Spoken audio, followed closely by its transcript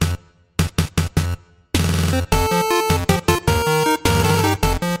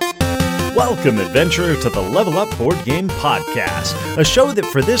Welcome, adventurer, to the Level Up Board Game Podcast, a show that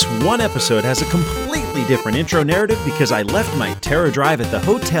for this one episode has a completely different intro narrative because I left my Terra Drive at the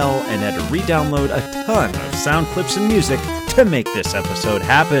hotel and had to re-download a ton of sound clips and music to make this episode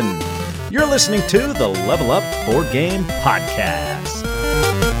happen. You're listening to the Level Up Board Game Podcast.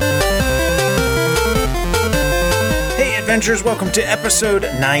 Hey, adventurers, welcome to episode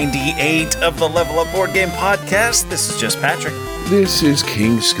 98 of the Level Up Board Game Podcast. This is just Patrick. This is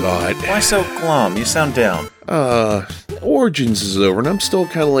King Scott. Why so glum? You sound down. Origins is over, and I'm still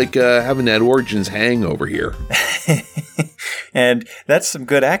kind of like having that Origins hangover here. And that's some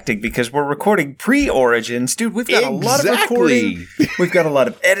good acting because we're recording pre-Origins. Dude, we've got a lot of recording. We've got a lot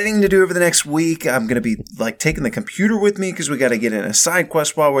of editing to do over the next week. I'm going to be like taking the computer with me because we got to get in a side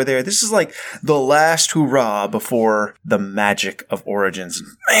quest while we're there. This is like the last hurrah before the magic of Origins.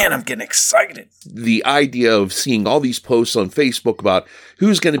 Man, I'm getting excited. The idea of seeing all these posts on Facebook about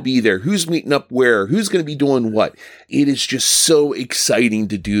who's going to be there, who's meeting up where, who's going to be doing what. It is just so exciting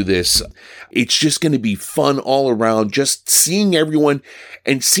to do this. It's just going to be fun all around, just seeing everyone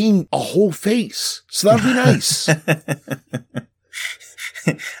and seeing a whole face. So that'll be nice.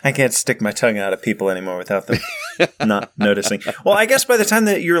 I can't stick my tongue out at people anymore without them not noticing. Well, I guess by the time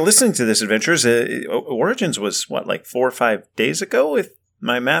that you're listening to this, adventures, Origins was, what, like 4 or 5 days ago, if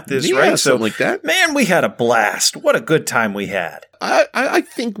my math is right? Something like that. Man, we had a blast. What a good time we had. I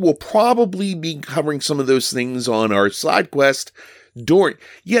think we'll probably be covering some of those things on our side quest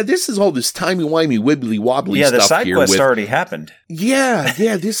this is all this timey-wimey, wibbly-wobbly stuff here. Yeah, the side quest already happened. Yeah,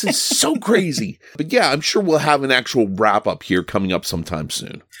 this is so crazy. But yeah, I'm sure we'll have an actual wrap-up here coming up sometime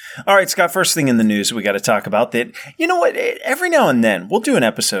soon. All right, Scott, first thing in the news we got to talk about that, you know what, every now and then we'll do an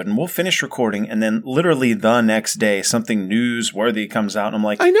episode and we'll finish recording and then literally the next day something newsworthy comes out and I'm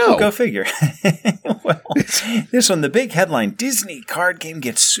like, I know. Oh, go figure. Well, this one, the big headline, Disney card game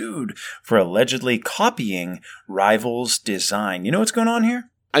gets sued for allegedly copying Rivals design. You know what's going on here?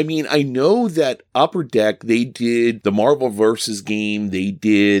 I mean, I know that Upper Deck, they did the Marvel Versus game, they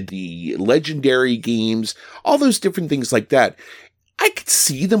did the Legendary games, all those different things like that. I could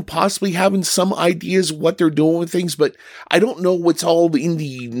see them possibly having some ideas what they're doing with things, but I don't know what's all in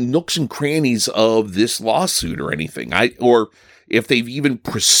the nooks and crannies of this lawsuit or anything. Or if they've even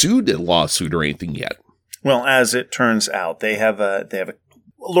pursued a lawsuit or anything yet. Well, as it turns out, they have a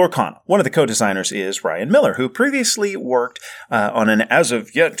Lorcana. One of the co-designers is Ryan Miller, who previously worked on an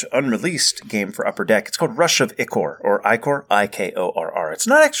as-of-yet unreleased game for Upper Deck. It's called Rush of Ichor, or Ichor, I-K-O-R-R. It's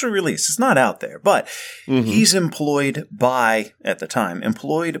not actually released. It's not out there, but he's employed by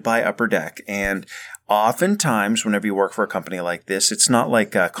Upper Deck. And oftentimes, whenever you work for a company like this, it's not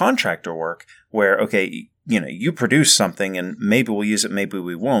like contractor work where, okay, you produce something and maybe we'll use it, maybe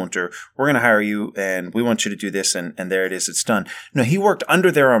we won't, or we're going to hire you and we want you to do this and there it is, it's done. No, he worked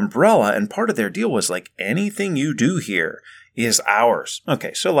under their umbrella and part of their deal was like, anything you do here is ours.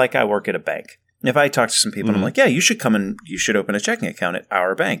 Okay, so like I work at a bank. If I talk to some people and I'm like, yeah, you should come and you should open a checking account at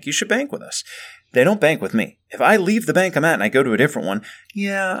our bank. You should bank with us. They don't bank with me. If I leave the bank I'm at and I go to a different one,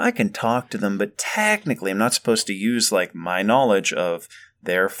 yeah, I can talk to them, but technically I'm not supposed to use like my knowledge of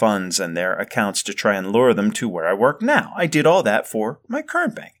their funds and their accounts to try and lure them to where I work now. I did all that for my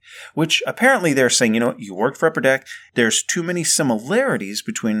current bank, which apparently they're saying, you worked for Upper Deck. There's too many similarities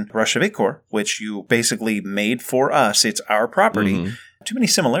between Rush of Ichor, which you basically made for us. It's our property. Too many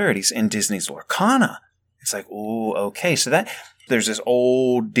similarities in Disney's Lorcana. It's like, oh, okay. So there's this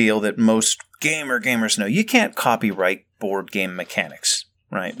old deal that most gamers know. You can't copyright board game mechanics.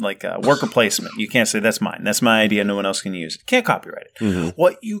 Right, like worker placement. You can't say, that's mine. That's my idea. No one else can use it. Can't copyright it.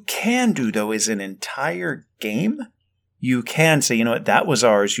 What you can do, though, is an entire game. You can say, that was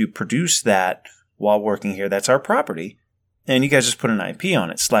ours. You produced that while working here. That's our property. And you guys just put an IP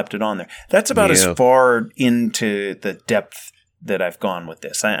on it, slapped it on there. That's about as far into the depth that I've gone with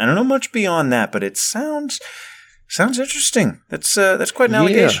this. I don't know much beyond that, but it sounds interesting. That's quite an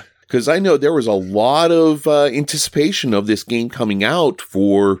allegation. Because I know there was a lot of anticipation of this game coming out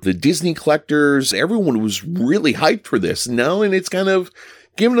for the Disney collectors. Everyone was really hyped for this. Now, and it's kind of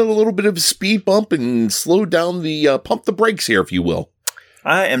given it a little bit of a speed bump and slowed down the pump the brakes here, if you will.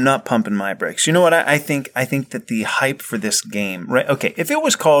 I am not pumping my brakes. You know what? I think that the hype for this game, right? Okay, if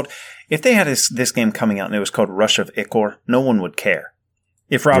they had this game coming out and it was called Rush of Ichor, no one would care.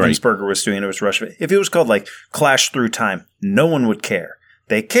 If Ravensburger was doing it, it was Rush of Ichor. If it was called like Clash Through Time, no one would care.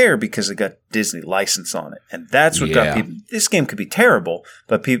 They care because it got Disney license on it. And that's what got people. This game could be terrible,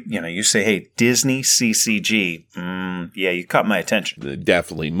 but people, you say, hey, Disney CCG. You caught my attention.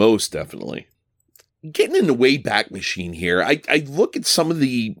 Definitely. Most definitely. getting in the Wayback Machine here, I look at some of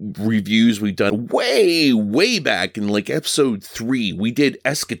the reviews we've done way back in like episode 3. We did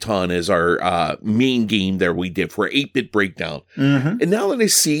Eschaton as our main game there we did for 8-Bit Breakdown. And now that I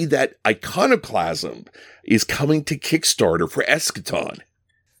see that Iconoclasm is coming to Kickstarter for Eschaton.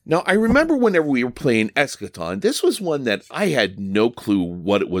 Now, I remember whenever we were playing Eschaton, this was one that I had no clue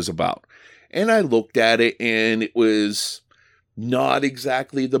what it was about. And I looked at it, and it was not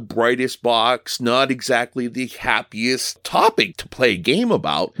exactly the brightest box, not exactly the happiest topic to play a game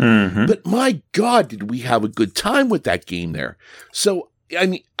about. But my God, did we have a good time with that game there. So, I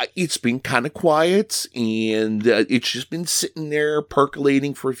mean, it's been kind of quiet, and it's just been sitting there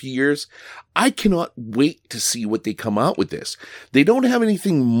percolating for a few years. I cannot wait to see what they come out with this. They don't have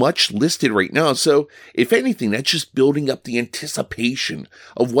anything much listed right now, so if anything, that's just building up the anticipation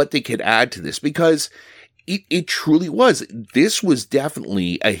of what they could add to this, because it truly was. This was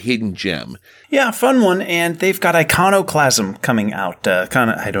definitely a hidden gem. Yeah, fun one. And they've got Iconoclasm coming out. I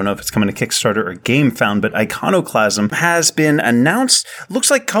don't know if it's coming to Kickstarter or GameFound, but Iconoclasm has been announced. Looks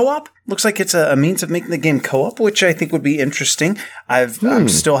like co-op. Looks like it's a means of making the game co-op, which I think would be interesting. I'm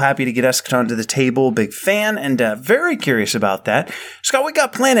still happy to get Eschaton to the table. Big fan, and very curious about that. Scott, we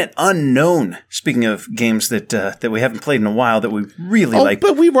got Planet Unknown. Speaking of games that we haven't played in a while that we really like.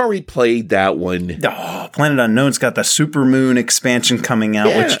 But we've already played that one. Oh, Planet Unknown's got the Supermoon expansion coming out.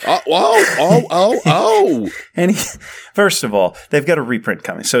 Yeah. Which And first of all, they've got a reprint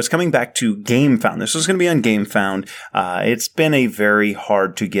coming. So it's coming back to GameFound. This was going to be on GameFound. It's been a very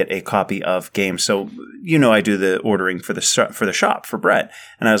hard to get a copy of games. So, I do the ordering for the shop for Brett.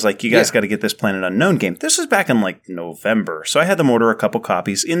 And I was like, you guys got to get this Planet Unknown game. This was back in like November. So I had them order a couple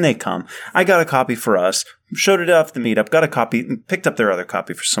copies. In they come. I got a copy for us. Showed it off the meetup. Got a copy. Picked up their other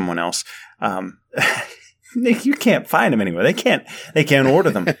copy for someone else. Nick, you can't find them anywhere. They can't order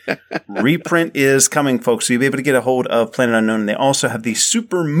them. Reprint is coming, folks. So you'll be able to get a hold of Planet Unknown. And they also have the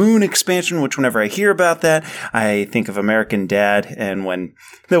Super Moon expansion, which whenever I hear about that, I think of American Dad. And when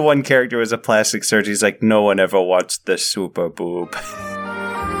the one character was a plastic surgeon, he's like, no one ever wants the super boob.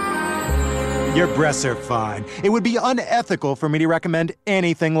 Your breasts are fine. It would be unethical for me to recommend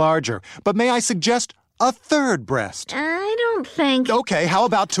anything larger. But may I suggest a third breast? I don't think... Okay, how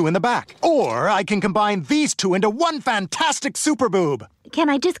about 2 in the back? Or I can combine these 2 into one fantastic super boob. Can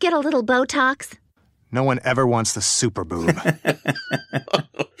I just get a little Botox? No one ever wants the super boob.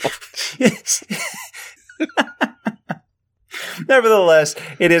 Nevertheless,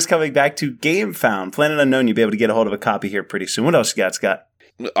 it is coming back to GameFound. Planet Unknown, you'll be able to get a hold of a copy here pretty soon. What else you got, Scott?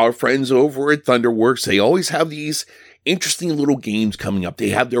 Our friends over at Thunderworks, they always have these interesting little games coming up. They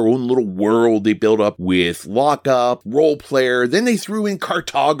have their own little world they build up with Lockup, Role Player. Then they threw in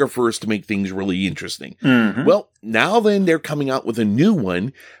Cartographers to make things really interesting. Well, now then they're coming out with a new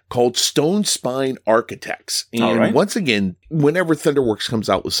one called Stone Spine Architects. And once again, whenever Thunderworks comes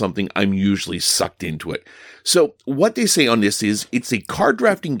out with something, I'm usually sucked into it. So what they say on this is it's a card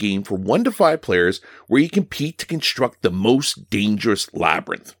drafting game for 1 to 5 players where you compete to construct the most dangerous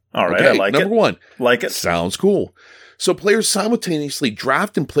labyrinth. All right, okay, I like Number 1. Like it. Sounds cool. So players simultaneously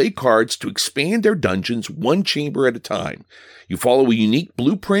draft and play cards to expand their dungeons 1 chamber at a time. You follow a unique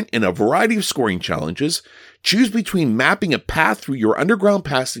blueprint and a variety of scoring challenges. Choose between mapping a path through your underground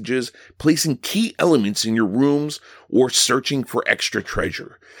passages, placing key elements in your rooms, or searching for extra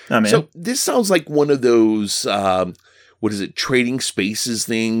treasure. So this sounds like one of those, trading spaces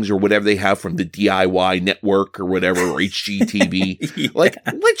things or whatever they have from the DIY network or whatever, or HGTV. Yeah. Like,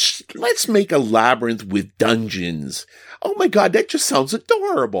 let's make a labyrinth with dungeons. Oh my God, that just sounds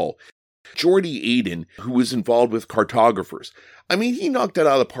adorable. Jordy Aiden, who was involved with Cartographers, I mean, he knocked it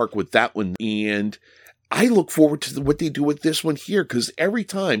out of the park with that one, and I look forward to what they do with this one here, because every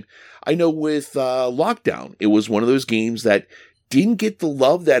time, I know with Lockdown, it was one of those games that didn't get the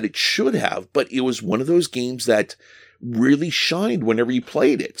love that it should have, but it was one of those games that really shined whenever you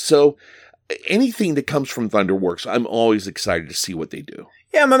played it. So anything that comes from Thunderworks, I'm always excited to see what they do.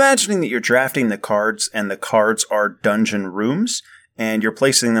 Yeah, I'm imagining that you're drafting the cards, and the cards are dungeon rooms, and you're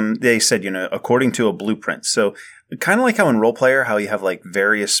placing them, they said, according to a blueprint. So kind of like how in Role Player, how you have like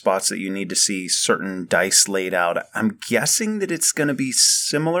various spots that you need to see certain dice laid out. I'm guessing that it's going to be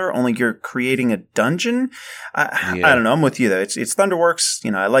similar, only you're creating a dungeon. I don't know. I'm with you though. It's Thunderworks.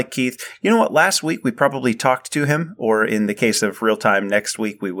 I like Keith. You know what? Last week we probably talked to him, or in the case of Real Time, next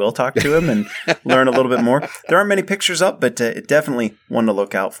week we will talk to him and learn a little bit more. There aren't many pictures up, but definitely one to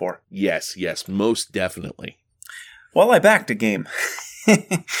look out for. Yes, most definitely. Well, I backed a game.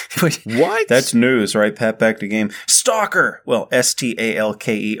 What? That's news, right, Pat? Back to game. Stalker! Well,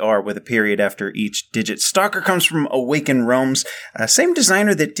 Stalker with a period after each digit. Stalker comes from Awaken Realms. Same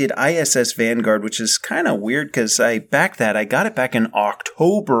designer that did ISS Vanguard, which is kind of weird because I got it back in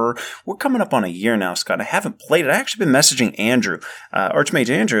October. We're coming up on a year now, Scott. I haven't played it. I actually been messaging Andrew, Archmage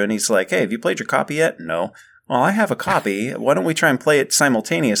Andrew, and he's like, hey, have you played your copy yet? No. Well, I have a copy. Why don't we try and play it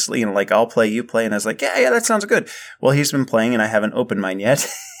simultaneously? And like, I'll play, you play. And I was like, yeah, that sounds good. Well, he's been playing and I haven't opened mine yet.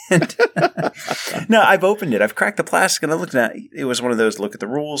 No, I've opened it. I've cracked the plastic and I looked at it. It was one of those, look at the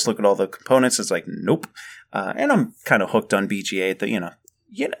rules, look at all the components. It's like, nope. And I'm kind of hooked on BGA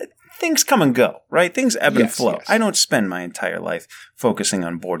that, things come and go, right? Things ebb and flow. Yes. I don't spend my entire life focusing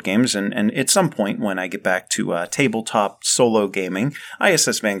on board games. And at some point when I get back to tabletop solo gaming,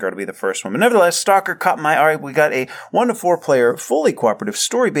 ISS Vanguard will be the first one. But nevertheless, Stalker caught my eye. We got a 1 to 4 player, fully cooperative,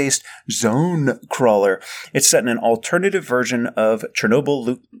 story-based zone crawler. It's set in an alternative version of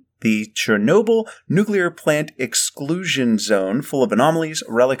the Chernobyl nuclear plant exclusion zone, full of anomalies,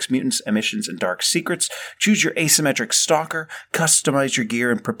 relics, mutants, emissions, and dark secrets. Choose your asymmetric stalker, customize your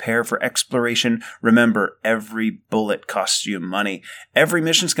gear, and prepare for exploration. Remember, every bullet costs you money. Every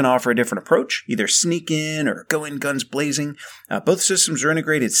mission's going to offer a different approach, either sneak in or go in guns blazing. Both systems are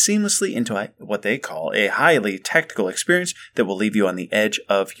integrated seamlessly into what they call a highly tactical experience that will leave you on the edge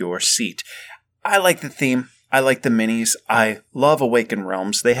of your seat. I like the theme. I like the minis. I love Awaken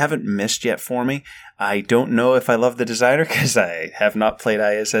Realms. They haven't missed yet for me. I don't know if I love the designer because I have not played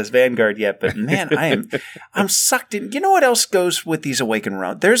ISS Vanguard yet, but man, I'm sucked in. You know what else goes with these Awaken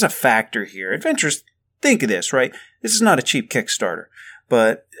Realms? There's a factor here. Adventurers, think of this, right? This is not a cheap Kickstarter,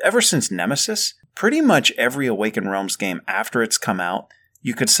 but ever since Nemesis, pretty much every Awaken Realms game after it's come out,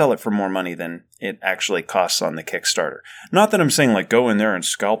 you could sell it for more money than it actually costs on the Kickstarter. Not that I'm saying, like, go in there and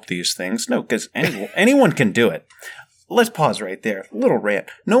scalp these things. No, because anyone can do it. Let's pause right there. Little rant.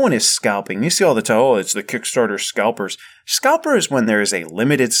 No one is scalping. You see all the time, oh, it's the Kickstarter scalpers. Scalper is when there is a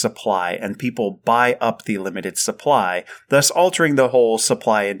limited supply and people buy up the limited supply, thus altering the whole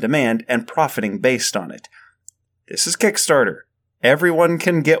supply and demand and profiting based on it. This is Kickstarter. Everyone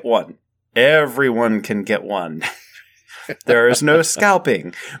can get one. Everyone can get one. There is no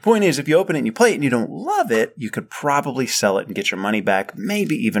scalping. Point is, if you open it and you play it and you don't love it, you could probably sell it and get your money back,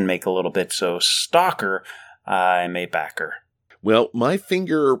 maybe even make a little bit. So, Stalker, I'm a backer. Well, my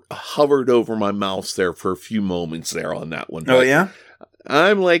finger hovered over my mouse there for a few moments there on that one. Oh, yeah?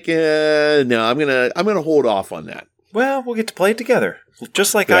 I'm like, no, I'm gonna hold off on that. Well, we'll get to play it together,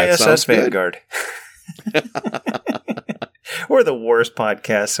 just like that ISS Vanguard. We're the worst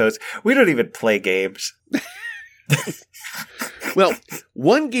podcast hosts. We don't even play games. Well,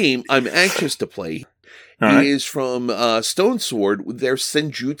 one game I'm anxious to play is from Stone Sword with their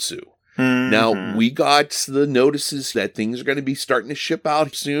Senjutsu. Mm-hmm. Now, we got the notices that things are going to be starting to ship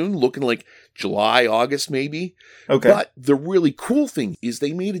out soon, looking like July, August maybe. Okay. But the really cool thing is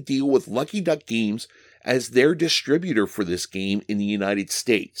they made a deal with Lucky Duck Games as their distributor for this game in the United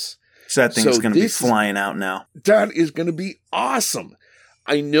States. So that thing's going to be flying out now. That is going to be awesome.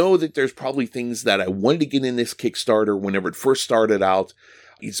 I know that there's probably things that I wanted to get in this Kickstarter whenever it first started out.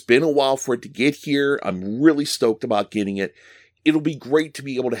 It's been a while for it to get here. I'm really stoked about getting it. It'll be great to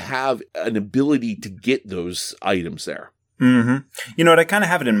be able to have an ability to get those items there. Mm-hmm. You know what? I kind of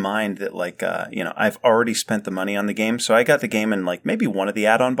have it in mind that, like, I've already spent the money on the game. So I got the game in, like, maybe one of the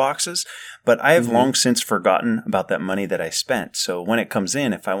add-on boxes. But I have long since forgotten about that money that I spent. So when it comes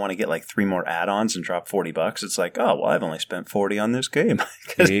in, if I want to get, like, 3 more add-ons and drop $40, it's like, oh, well, I've only spent $40 on this game.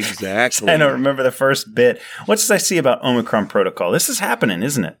 Exactly. I don't remember the first bit. What did I see about Omicron Protocol? This is happening,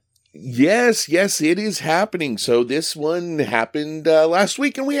 isn't it? Yes, it is happening. So this one happened last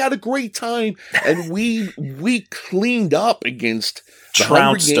week, and we had a great time. And we cleaned up against the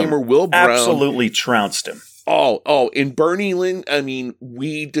Hungry Gamer Will Brown. Absolutely trounced him. Oh, in Bernie Lynn, I mean,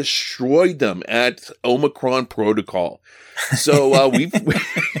 we destroyed them at Omicron Protocol. So we've.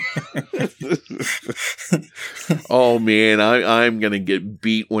 Oh man, I'm gonna get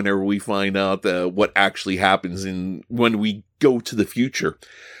beat whenever we find out what actually happens when we go to the future.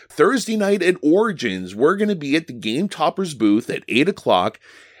 Thursday night at Origins, we're going to be at the Game Toppers booth at 8 o'clock,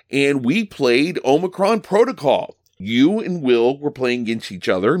 and we played Omicron Protocol. You and Will were playing against each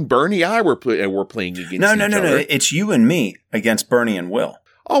other, and Bernie and I were playing against each other. No. It's you and me against Bernie and Will.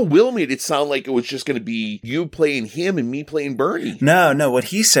 Oh, Will made it sound like it was just going to be you playing him and me playing Bernie. No. What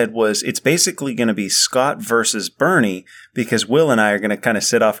he said was it's basically going to be Scott versus Bernie because Will and I are going to kind of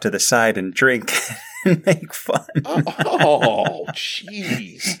sit off to the side and drink and make fun. Oh,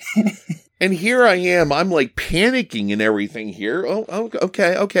 jeez. And here I am. I'm like panicking and everything here. Oh,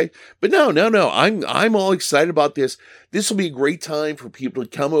 okay. But no. I'm all excited about this. This will be a great time for people to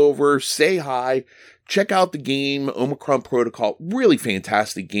come over, say hi, check out the game, Omicron Protocol. Really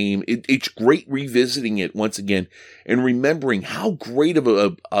fantastic game. It's great revisiting it once again and remembering how great of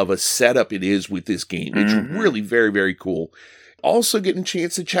a setup it is with this game. It's really very, very cool. Also getting a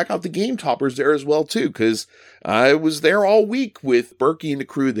chance to check out the Game Toppers there as well, too, because I was there all week with Berkey and the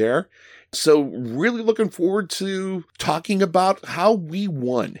crew there. So really looking forward to talking about how we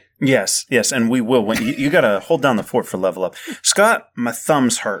won. Yes, and we will win. You got to hold down the fort for Level Up. Scott, my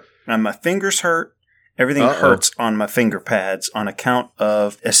thumbs hurt, and my fingers hurt. Everything hurts on my finger pads on account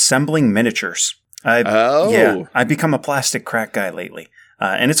of assembling miniatures. I've become a plastic crack guy lately.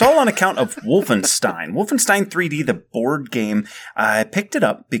 And it's all on account of Wolfenstein. Wolfenstein 3D, the board game. I picked it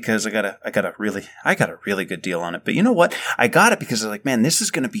up because I got a really good deal on it. But you know what? I got it because I was like, man, this is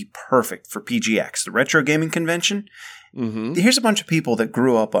going to be perfect for PGX, the Retro Gaming Convention. Mm-hmm. Here's a bunch of people that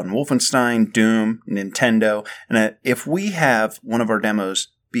grew up on Wolfenstein, Doom, Nintendo. And if we have one of our demos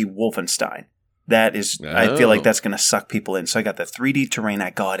be Wolfenstein, I feel like that's going to suck people in. So I got the 3D terrain.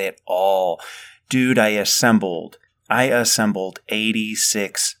 I got it all. Dude, I assembled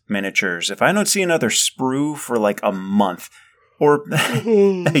 86 miniatures. If I don't see another sprue for like a month or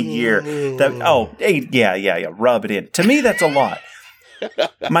a year, rub it in. To me, that's a lot.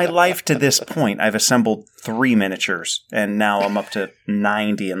 My life to this point, I've assembled 3 miniatures, and now I'm up to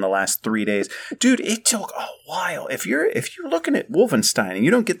 90 in the last 3 days. Dude, it took a while. If you're looking at Wolfenstein and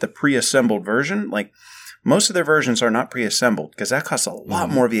you don't get the pre-assembled version, like most of their versions are not pre-assembled because that costs a lot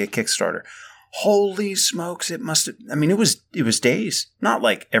more via Kickstarter. Holy smokes, it was days. Not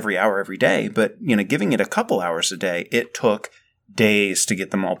like every hour, every day, but, giving it a couple hours a day, it took days to get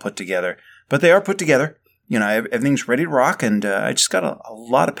them all put together. But they are put together. Everything's ready to rock, and I just got a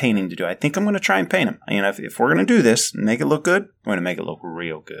lot of painting to do. I think I'm going to try and paint them. If we're going to do this and make it look good, we're going to make it look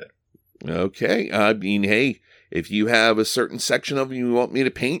real good. Okay. I mean, hey, if you have a certain section of them you want me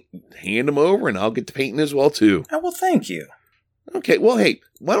to paint, hand them over, and I'll get to painting as well, too. Oh, well, thank you. Okay, well, hey,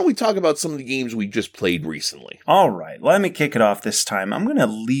 why don't we talk about some of the games we just played recently? All right, let me kick it off this time. I'm going to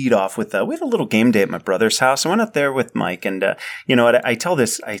lead off with, we had a little game day at my brother's house. I went up there with Mike, and you know what, I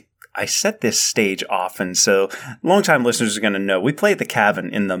set this stage often, so longtime listeners are going to know. We play at the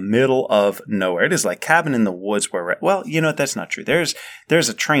cabin in the middle of nowhere. It is like cabin in the woods where well, you know what, that's not true. There's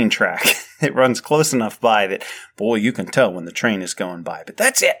a train track that runs close enough by that, boy, you can tell when the train is going by. But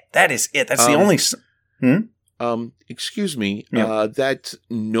that's it. That is it. That's the only... Excuse me, Yep. That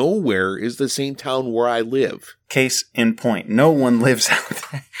nowhere is the same town where I live. Case in point. No one lives out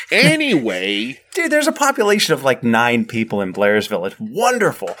there. Anyway. Dude, there's a population of like 9 people in Blairsville. It's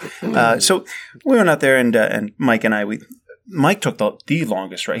wonderful. So we went out there and Mike and Mike took the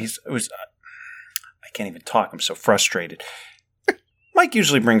longest, right? I can't even talk. I'm so frustrated. Mike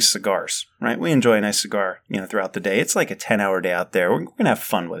usually brings cigars, right? We enjoy a nice cigar, throughout the day. It's like a 10-hour day out there. We're going to have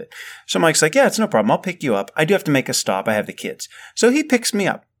fun with it. So Mike's like, yeah, it's no problem. I'll pick you up. I do have to make a stop. I have the kids. So he picks me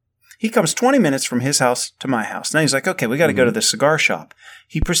up. He comes 20 minutes from his house to my house. Now he's like, okay, we got to go to the cigar shop.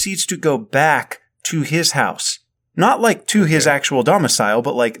 He proceeds to go back to his house. Not like to his actual domicile,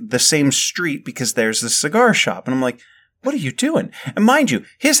 but like the same street because there's the cigar shop. And I'm like, what are you doing? And mind you,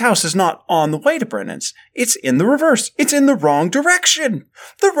 his house is not on the way to Brennan's. It's in the reverse. It's in the wrong direction.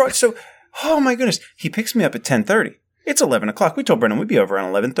 So, oh my goodness. He picks me up at 10:30. It's 11 o'clock. We told Brendan we'd be over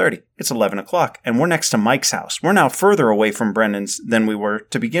around 11:30. It's 11 o'clock, and we're next to Mike's house. We're now further away from Brendan's than we were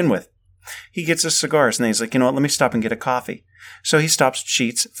to begin with. He gets us cigars, and then he's like, you know what, let me stop and get a coffee. So he stops,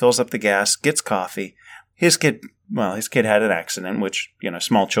 cheats, fills up the gas, gets coffee. His kid had an accident, which,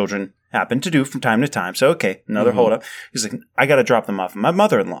 small children happen to do from time to time. So, okay, another hold up. He's like, I got to drop them off at my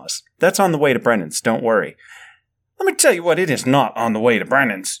mother-in-law's. That's on the way to Brendan's. Don't worry. Let me tell you what, it is not on the way to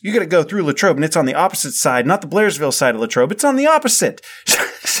Brennan's. You got to go through Latrobe, and it's on the opposite side, not the Blairsville side of Latrobe. It's on the opposite.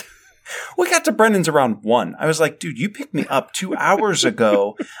 We got to Brennan's around 1. I was like, dude, you picked me up 2 hours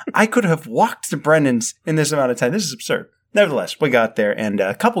ago. I could have walked to Brennan's in this amount of time. This is absurd. Nevertheless, we got there, and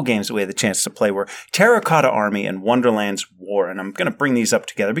a couple games that we had the chance to play were Terracotta Army and Wonderland's War, and I'm going to bring these up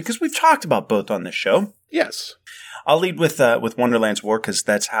together because we've talked about both on this show. Yes. I'll lead with Wonderland's War because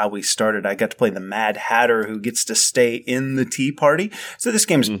that's how we started. I got to play the Mad Hatter who gets to stay in the tea party. So this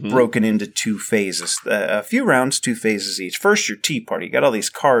game's broken into 2 phases. A few rounds, 2 phases each. First, your tea party. You got all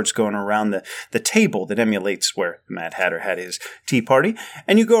these cards going around the table that emulates where the Mad Hatter had his tea party.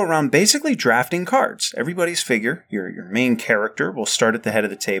 And you go around basically drafting cards. Everybody's figure, your main character, will start at the head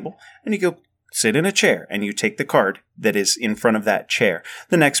of the table. And you go sit in a chair, and you take the card that is in front of that chair.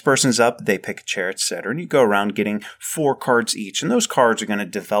 The next person's up, they pick a chair, etc. And you go around getting 4 cards each. And those cards are going to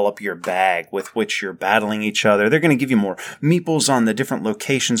develop your bag with which you're battling each other. They're going to give you more meeples on the different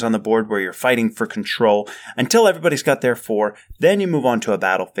locations on the board where you're fighting for control until everybody's got their 4. Then you move on to a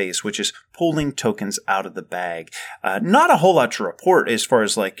battle phase, which is pulling tokens out of the bag. Not a whole lot to report as far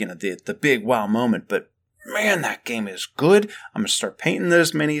as the big wow moment, but man, that game is good. I'm going to start painting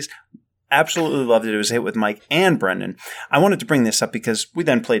those minis. Absolutely loved it. It was a hit with Mike and Brendan. I wanted to bring this up because we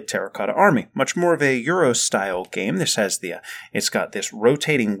then played Terracotta Army, much more of a Euro-style game. This has it's got this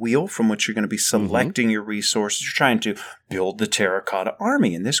rotating wheel from which you're going to be selecting your resources. You're trying to build the Terracotta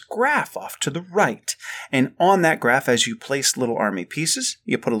Army in this graph off to the right. And on that graph, as you place little army pieces,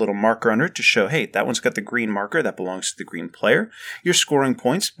 you put a little marker under it to show, hey, that one's got the green marker. That belongs to the green player. You're scoring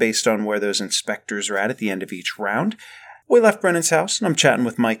points based on where those inspectors are at the end of each round. We left Brennan's house, and I'm chatting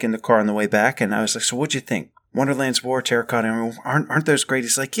with Mike in the car on the way back, and I was like, so what'd you think? Wonderland's War, Terracotta Army, aren't those great?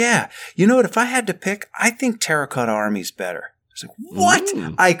 He's like, yeah. You know what? If I had to pick, I think Terracotta Army's better. I was like,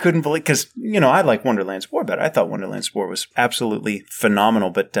 what? I couldn't believe, because, I like Wonderland's War better. I thought Wonderland's War was absolutely phenomenal,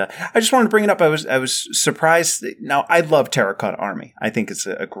 but I just wanted to bring it up. I was surprised. Now, I love Terracotta Army. I think it's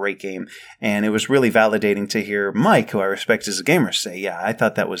a great game, and it was really validating to hear Mike, who I respect as a gamer, say, yeah, I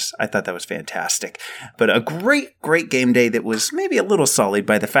thought that was fantastic. But a great game day that was maybe a little sullied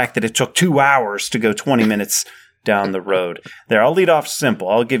by the fact that it took 2 hours to go 20 minutes down the road. There, I'll lead off simple.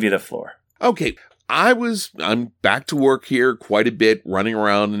 I'll give you the floor. Okay. I'm back to work here quite a bit, running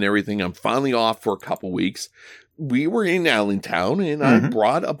around and everything. I'm finally off for a couple weeks. We were in Allentown, and I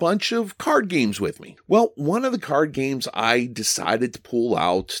brought a bunch of card games with me. Well, one of the card games I decided to pull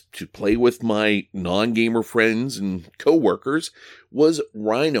out to play with my non-gamer friends and coworkers was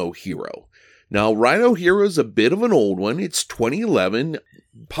Rhino Hero. Now, Rhino Hero is a bit of an old one. It's 2011,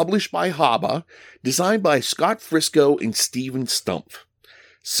 published by Haba, designed by Scott Frisco and Steven Stumpf.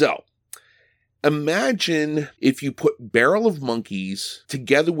 So, imagine if you put Barrel of Monkeys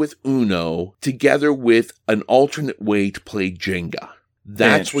together with Uno, together with an alternate way to play Jenga.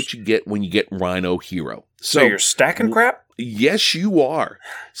 That's what you get when you get Rhino Hero. So you're stacking crap? Yes, you are.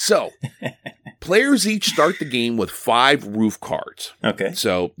 So, players each start the game with 5 roof cards. Okay.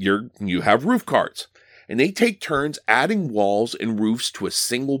 So, you have roof cards. And they take turns adding walls and roofs to a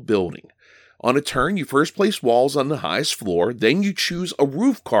single building. On a turn, you first place walls on the highest floor, then you choose a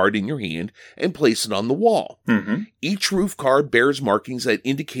roof card in your hand and place it on the wall. Each roof card bears markings that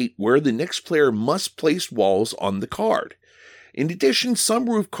indicate where the next player must place walls on the card. In addition, some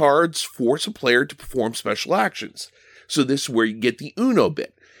roof cards force a player to perform special actions. So this is where you get the Uno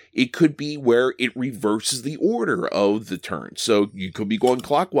bit. It could be where it reverses the order of the turn. So you could be going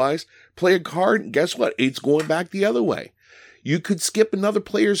clockwise, play a card, and guess what? It's going back the other way. You could skip another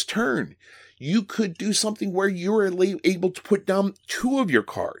player's turn. You could do something where you're able to put down 2 of your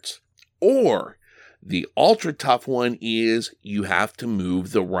cards. Or the ultra tough one is you have to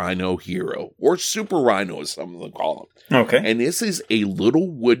move the Rhino Hero, or Super Rhino as some of them call him. Okay. And this is a little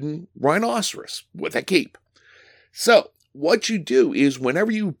wooden rhinoceros with a cape. So what you do is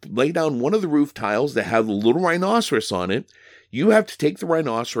whenever you lay down one of the roof tiles that have the little rhinoceros on it, you have to take the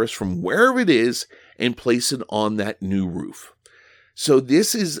rhinoceros from wherever it is and place it on that new roof. So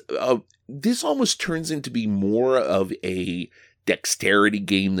this almost turns into be more of a dexterity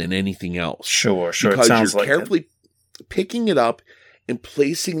game than anything else. Sure. Because it sounds you're like carefully picking it up and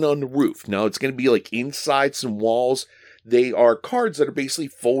placing it on the roof. Now, it's going to be like inside some walls. They are cards that are basically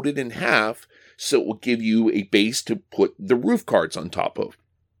folded in half, so it will give you a base to put the roof cards on top of.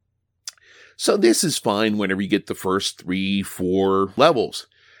 So this is fine whenever you get the first 3, 4 levels.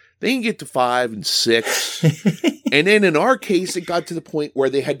 Then you get to 5 and 6. And then in our case, it got to the point where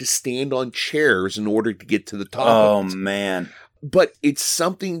they had to stand on chairs in order to get to the top. Oh, man. But it's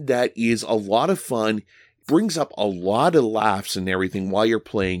something that is a lot of fun, brings up a lot of laughs and everything while you're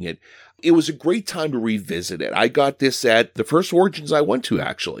playing it. It was a great time to revisit it. I got this at the first Origins I went to,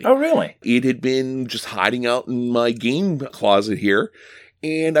 actually. Oh, really? It had been just hiding out in my game closet here.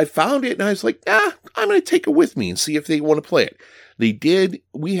 And I found it and I was like, I'm going to take it with me and see if they want to play it. They did.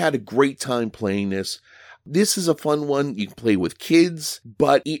 We had a great time playing this. This is a fun one. You can play with kids,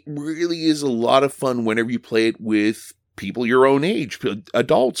 but it really is a lot of fun whenever you play it with people your own age,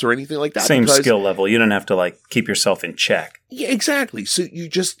 adults or anything like that. Same skill level. You don't have to keep yourself in check. Yeah, exactly. So you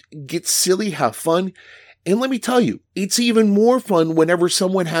just get silly, have fun. And let me tell you, it's even more fun whenever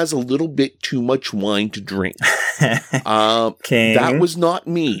someone has a little bit too much wine to drink. That was not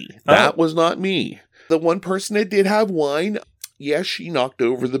me. That was not me. The one person that did have wine, yes, she knocked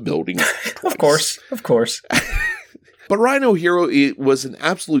over the building twice. Of course. But Rhino Hero, it was an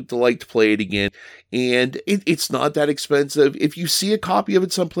absolute delight to play it again. And it's not that expensive. If you see a copy of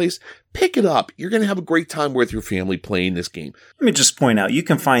it someplace, pick it up. You're going to have a great time with your family playing this game. Let me just point out, you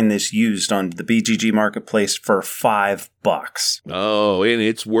can find this used on the BGG Marketplace for $5. Oh, and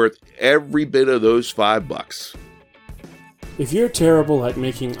it's worth every bit of those $5. If you're terrible at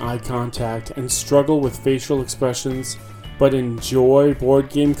making eye contact and struggle with facial expressions, but enjoy board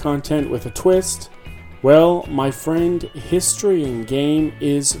game content with a twist, well, my friend, History in Game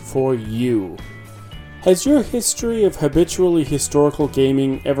is for you. Has your history of habitually historical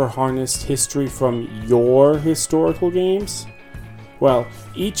gaming ever harnessed history from your historical games? Well,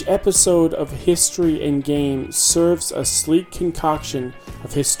 each episode of History in Game serves a sleek concoction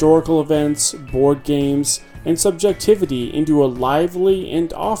of historical events, board games, and subjectivity into a lively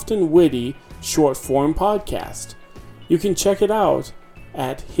and often witty short-form podcast. You can check it out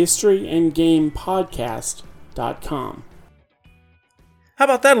at historyandgamepodcast.com. How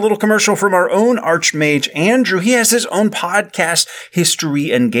about that? A little commercial from our own Archmage, Andrew. He has his own podcast,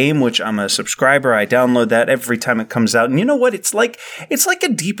 History and Game, which I'm a subscriber. I download that every time it comes out. And you know what? It's like a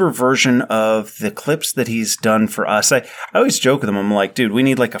deeper version of the clips that he's done for us. I always joke with him. I'm like, dude, we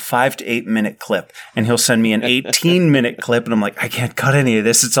need like a 5 to 8 minute clip. And he'll send me an 18-minute clip. And I'm like, I can't cut any of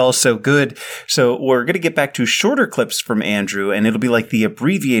this. It's all so good. So we're going to get back to shorter clips from Andrew. And it'll be like the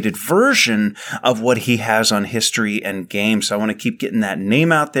abbreviated version of what he has on History and Game. So I want to keep getting that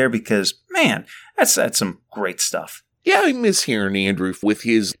name out there because, man, that's some great stuff. Yeah, I miss hearing Andrew with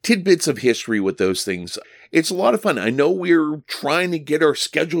his tidbits of history with those things. It's a lot of fun. I know we're trying to get our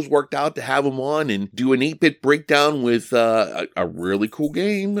schedules worked out to have him on and do an 8-bit breakdown with a really cool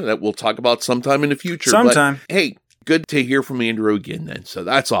game that we'll talk about sometime in the future. Sometime. But, hey, good to hear from Andrew again then. So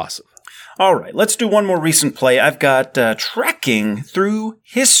that's awesome. All right, let's do one more recent play. I've got Trekking Through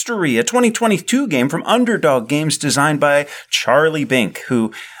History, a 2022 game from Underdog Games designed by Charlie Bink,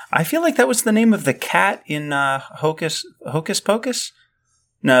 who I feel like that was the name of the cat in Hocus Pocus?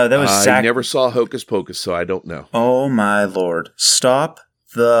 No, that was Zach. I never saw Hocus Pocus, so I don't know. Oh, my Lord. Stop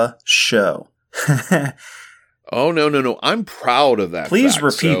the show. Oh, no. I'm proud of that. Please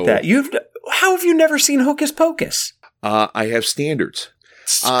repeat that. How have you never seen Hocus Pocus? I have standards.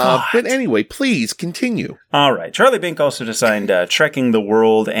 But anyway, please continue. All right. Charlie Bink also designed Trekking the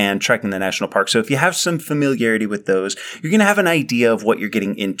World and Trekking the National Park. So if you have some familiarity with those, you're going to have an idea of what you're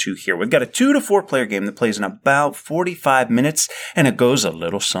getting into here. We've got a 2 to 4 player game that plays in about 45 minutes, and it goes a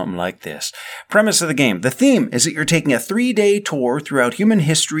little something like this. Premise of the game. The theme is that you're taking a 3-day tour throughout human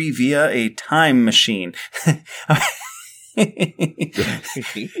history via a time machine.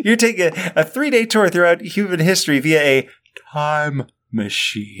 You're taking a 3-day tour throughout human history via a time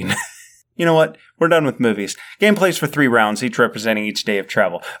machine. You know what? We're done with movies. Game plays for 3 rounds, each representing each day of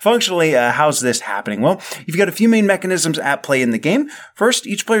travel. Functionally, how's this happening? Well, you've got a few main mechanisms at play in the game. First,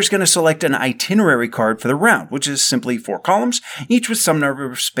 each player is going to select an itinerary card for the round, which is simply 4 columns, each with some number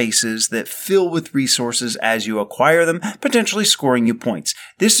of spaces that fill with resources as you acquire them, potentially scoring you points.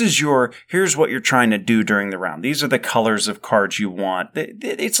 This is here's what you're trying to do during the round. These are the colors of cards you want.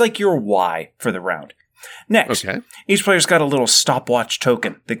 It's like your why for the round. Next, Each player's got a little stopwatch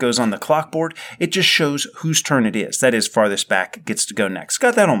token that goes on the clock board. It just shows whose turn it is. That is, farthest back gets to go next.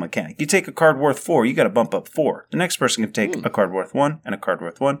 Got that whole mechanic. You take a card worth 4, you got to bump up 4. The next person can take a card worth 1, and a card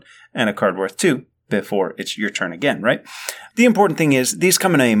worth 1, and a card worth 2 before it's your turn again, right? The important thing is these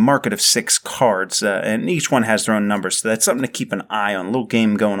come in a market of 6 cards, and each one has their own numbers, so that's something to keep an eye on. A little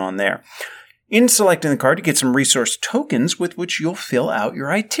game going on there. In selecting the card, you get some resource tokens with which you'll fill out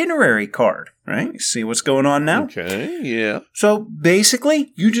your itinerary card, right? You see what's going on now? Okay, yeah. So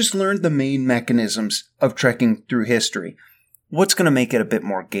basically, you just learned the main mechanisms of trekking through history. What's going to make it a bit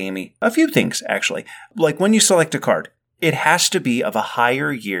more gamey? A few things, actually. Like when you select a card, it has to be of a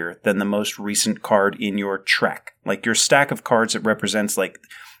higher year than the most recent card in your trek. Like your stack of cards that represents like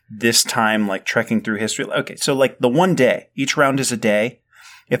this time, like trekking through history. Okay, so like the one day, each round is a day.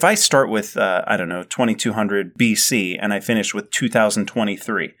 If I start with, 2200 BC and I finish with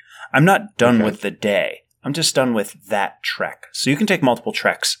 2023, I'm not done with the day. I'm just done with that trek. So you can take multiple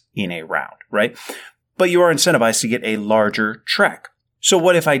treks in a round, right? But you are incentivized to get a larger trek. So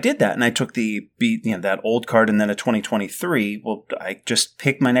what if I did that and I took that old card and then a 2023? Well, I just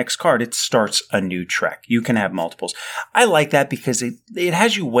pick my next card. It starts a new trek. You can have multiples. I like that because it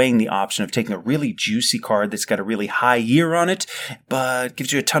has you weighing the option of taking a really juicy card that's got a really high year on it, but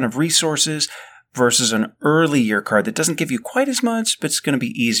gives you a ton of resources versus an early year card that doesn't give you quite as much, but it's going to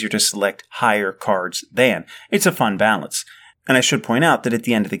be easier to select higher cards than. It's a fun balance. And I should point out that at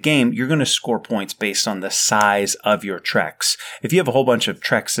the end of the game, you're going to score points based on the size of your treks. If you have a whole bunch of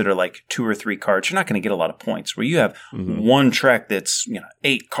treks that are like 2 or 3 cards, you're not going to get a lot of points. Where you have one trek that's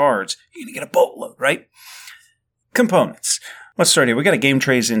 8 cards, you're going to get a boatload, right? Components. Let's start here. We got a game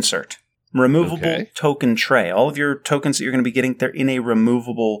trays insert. Removable token tray. All of your tokens that you're going to be getting, they're in a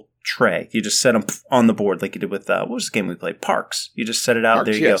removable tray. You just set them on the board like you did with, what was the game we played? Parks. You just set it out.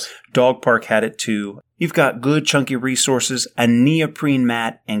 There you go. Dog Park had it too. You've got good chunky resources, a neoprene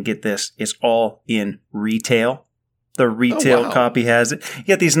mat, and get this, it's all in retail. The retail copy has it. You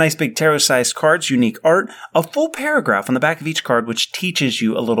got these nice big tarot-sized cards, unique art, a full paragraph on the back of each card which teaches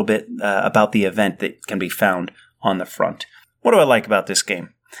you a little bit about the event that can be found on the front. What do I like about this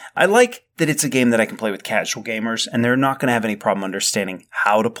game? I like that it's a game that I can play with casual gamers, and they're not going to have any problem understanding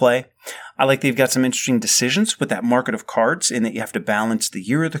how to play. I like that you've got some interesting decisions with that market of cards, in that you have to balance the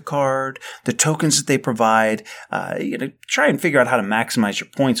year of the card, the tokens that they provide, try and figure out how to maximize your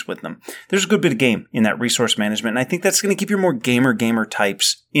points with them. There's a good bit of game in that resource management, and I think that's going to keep your more gamer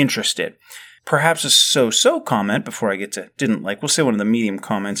types interested. Perhaps a so-so comment before I get to didn't like. We'll say one of the medium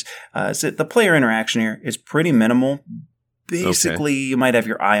comments is that the player interaction here is pretty minimal. Basically, you might have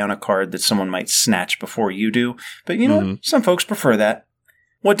your eye on a card that someone might snatch before you do. But you know what? Some folks prefer that.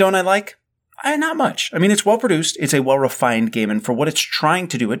 What don't I like? Not much. I mean, it's well-produced. It's a well-refined game. And for what it's trying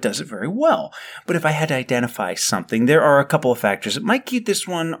to do, it does it very well. But if I had to identify something, there are a couple of factors that might keep this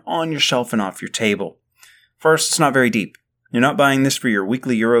one on your shelf and off your table. First, it's not very deep. You're not buying this for your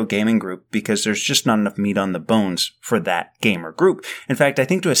weekly Euro gaming group because there's just not enough meat on the bones for that gamer group. In fact, I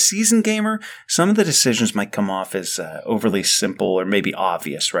think to a seasoned gamer, some of the decisions might come off as overly simple or maybe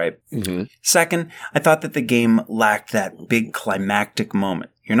obvious, right? Second, I thought that the game lacked that big climactic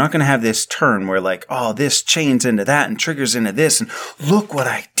moment. You're not going to have this turn where like, oh, this chains into that and triggers into this, and look what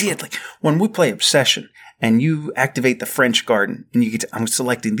I did. Like when we play Obsession, and you activate the French garden, and you get to, I'm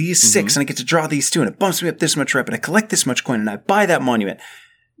selecting these 6, and I get to draw these 2, and it bumps me up this much rep, and I collect this much coin, and I buy that monument.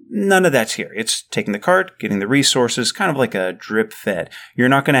 None of that's here. It's taking the card, getting the resources, kind of like a drip fed. You're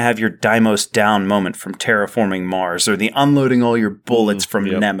not going to have your Deimos down moment from terraforming Mars, or the unloading all your bullets from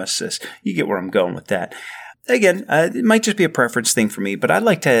Nemesis. You get where I'm going with that. Again, it might just be a preference thing for me, but I'd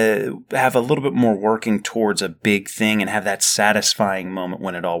like to have a little bit more working towards a big thing and have that satisfying moment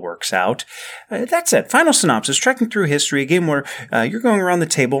when it all works out. That's it. Final synopsis, trekking through history, a game where you're going around the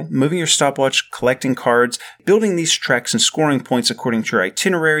table, moving your stopwatch, collecting cards, building these treks and scoring points according to your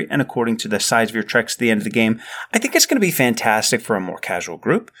itinerary and according to the size of your treks at the end of the game. I think it's going to be fantastic for a more casual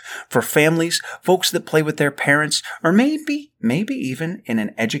group, for families, folks that play with their parents, or maybe even in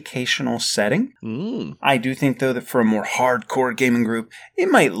an educational setting. I do think, though, that for a more hardcore gaming group, it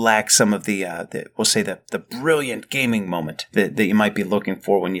might lack some of the brilliant gaming moment that you might be looking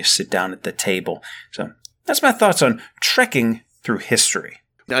for when you sit down at the table. So that's my thoughts on trekking through history.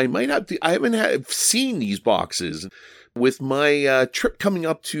 Now, I haven't seen these boxes. With my trip coming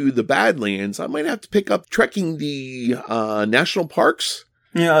up to the Badlands, I might have to pick up trekking the national parks.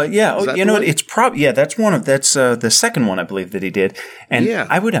 Yeah. You know, it's probably, that's the second one I believe that he did. And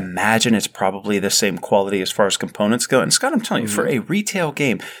I would imagine it's probably the same quality as far as components go. And Scott, I'm telling you, for a retail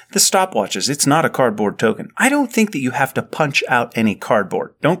game, the stopwatches, it's not a cardboard token. I don't think that you have to punch out any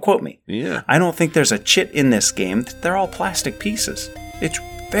cardboard. Don't quote me. Yeah. I don't think there's a chit in this game. They're all plastic pieces. It's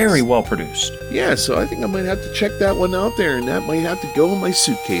very well produced. Yeah, so I think I might have to check that one out there, and that might have to go in my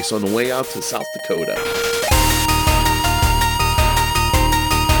suitcase on the way out to South Dakota.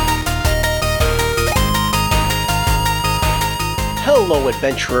 Hello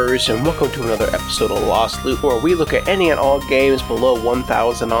adventurers, and welcome to another episode of Lost Loot, where we look at any and all games below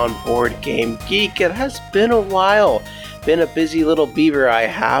 1,000 on Board Game Geek. It has been a while. Been a busy little beaver I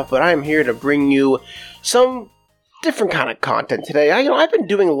have, but I'm here to bring you some different kind of content today. I've been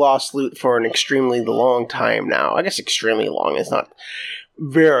doing Lost Loot for an extremely long time now. I guess extremely long is not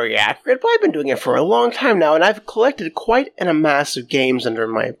very accurate, but I've been doing it for a long time now, and I've collected quite an amass of games under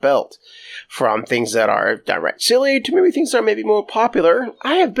my belt. From things that are downright silly to maybe things that are maybe more popular,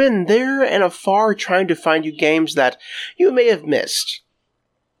 I have been there and afar trying to find you games that you may have missed.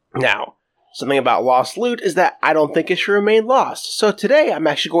 Now, something about Lost Loot is that I don't think it should remain lost. So today I'm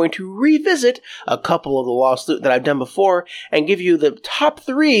actually going to revisit a couple of the Lost Loot that I've done before and give you the top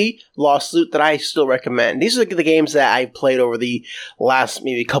 3 Lost Loot that I still recommend. These are the games that I've played over the last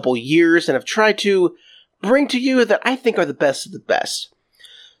maybe couple years and have tried to bring to you that I think are the best of the best.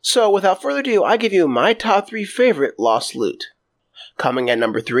 So, without further ado, I give you my top 3 favorite Lost Loot. Coming at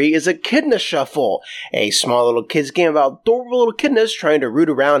number 3 is Echidna Shuffle, a small little kids game about adorable little echidnas trying to root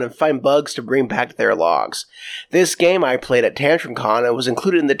around and find bugs to bring back to their logs. This game I played at TantrumCon and was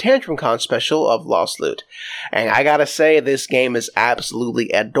included in the TantrumCon special of Lost Loot. And I gotta say, this game is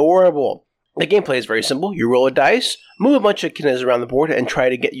absolutely adorable. The gameplay is very simple. You roll a dice, move a bunch of echidnas around the board, and try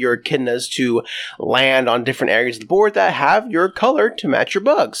to get your echidnas to land on different areas of the board that have your color to match your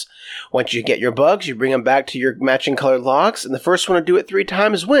bugs. Once you get your bugs, you bring them back to your matching colored logs, and the first one to do it 3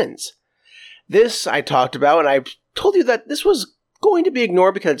 times wins. This I talked about, and I told you that this was going to be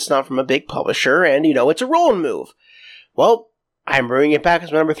ignored because it's not from a big publisher, and it's a roll and move. Well, I'm bringing it back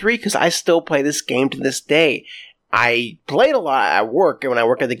as my number 3 because I still play this game to this day. I played a lot at work when I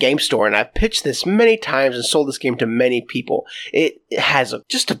work at the game store, and I've pitched this many times and sold this game to many people. It has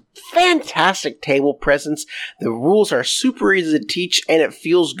just a fantastic table presence. The rules are super easy to teach, and it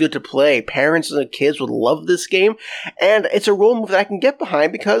feels good to play. Parents and kids would love this game, and it's a roll move that I can get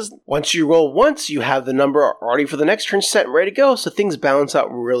behind because once you roll once, you have the number already for the next turn set and ready to go, so things balance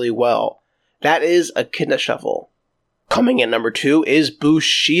out really well. That is Echidna Shuffle. Coming in number 2 is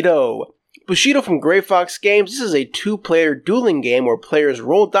Bushido. Bushido from Gray Fox Games. This is a 2-player dueling game where players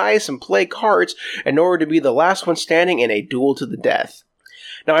roll dice and play cards in order to be the last one standing in a duel to the death.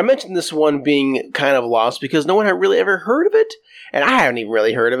 Now, I mentioned this one being kind of lost because no one had really ever heard of it, and I haven't even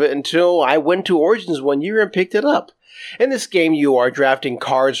really heard of it until I went to Origins one year and picked it up. In this game, you are drafting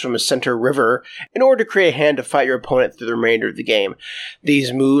cards from a center river in order to create a hand to fight your opponent through the remainder of the game.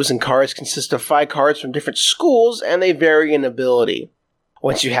 These moves and cards consist of 5 cards from different schools, and they vary in ability.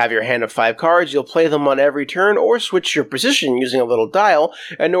 Once you have your hand of 5 cards, you'll play them on every turn or switch your position using a little dial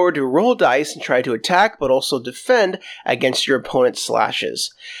in order to roll dice and try to attack but also defend against your opponent's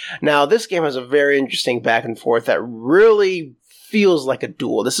slashes. Now, this game has a very interesting back and forth that really feels like a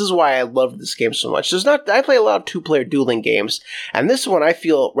duel. This is why I love this game so much. I play a lot of 2-player dueling games, and this one I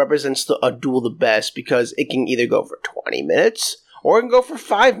feel represents a duel the best because it can either go for 20 minutes or it can go for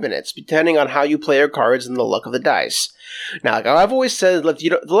 5 minutes, depending on how you play your cards and the luck of the dice. Now, like I've always said,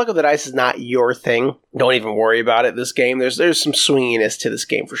 the luck of the dice is not your thing. Don't even worry about it. This game, there's some swinginess to this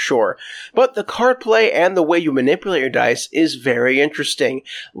game for sure. But the card play and the way you manipulate your dice is very interesting.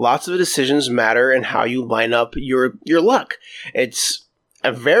 Lots of decisions matter in how you line up your luck. It's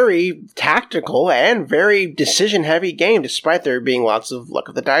a very tactical and very decision-heavy game, despite there being lots of luck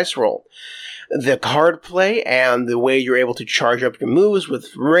of the dice roll. The card play and the way you're able to charge up your moves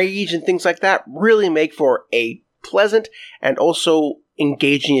with rage and things like that really make for a pleasant and also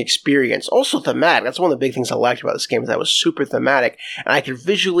engaging experience. Also thematic. That's one of the big things I liked about this game, is that it was super thematic, and I could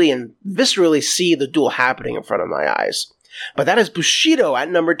visually and viscerally see the duel happening in front of my eyes. But that is Bushido at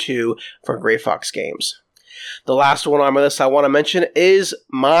number 2 for Gray Fox Games. The last one on my list I want to mention is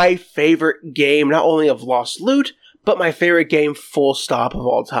my favorite game, not only of Lost Loot, but my favorite game full stop of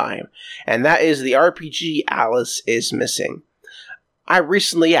all time. And that is the RPG Alice is Missing. I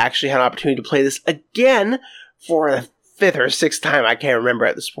recently actually had an opportunity to play this again for the 5th or 6th time. I can't remember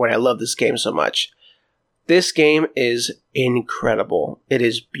at this point. I love this game so much. This game is incredible. It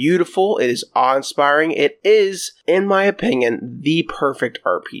is beautiful. It is awe-inspiring. It is, in my opinion, the perfect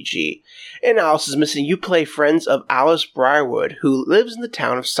RPG. In Alice is Missing, you play friends of Alice Briarwood, who lives in the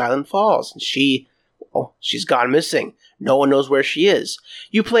town of Silent Falls, and she's gone missing. No one knows where she is.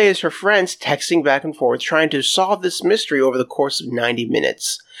 You play as her friends, texting back and forth, trying to solve this mystery over the course of 90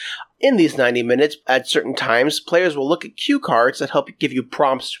 minutes. In these 90 minutes, at certain times, players will look at cue cards that help give you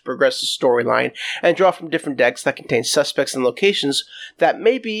prompts to progress the storyline, and draw from different decks that contain suspects and locations that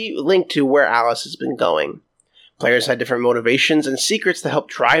may be linked to where Alice has been going. Players had different motivations and secrets to help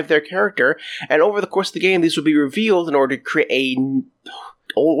drive their character, and over the course of the game, these will be revealed in order to create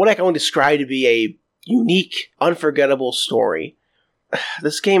what I can only describe to be a unique, unforgettable story.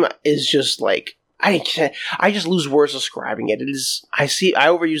 This game is just like, I just lose words describing it. I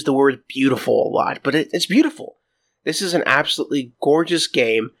overuse the word beautiful a lot, but it's beautiful. This is an absolutely gorgeous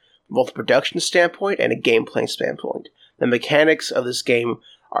game, from both a production standpoint and a gameplay standpoint. The mechanics of this game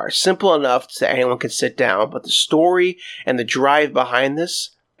are simple enough that anyone can sit down, but the story and the drive behind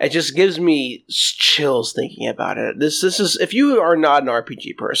this, it just gives me chills thinking about it. This is, if you are not an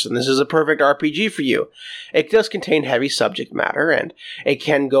RPG person, this is a perfect RPG for you. It does contain heavy subject matter, and it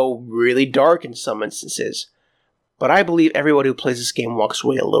can go really dark in some instances. But I believe everyone who plays this game walks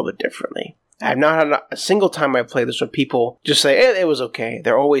away a little bit differently. I have not had a single time I played this where people just say, it was okay.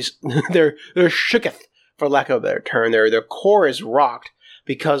 They're always, they're shooketh, for lack of a better term. Their core is rocked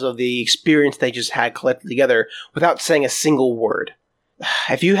because of the experience they just had collected together without saying a single word.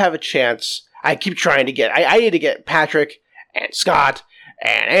 If you have a chance, I keep trying to get, I need to get Patrick and Scott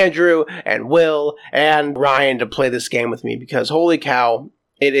and Andrew and Will and Ryan to play this game with me because holy cow,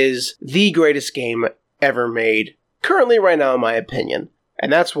 it is the greatest game ever made, currently right now in my opinion.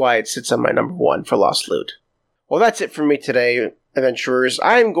 And that's why it sits on my number 1 for Lost Loot. Well, that's it for me today, adventurers.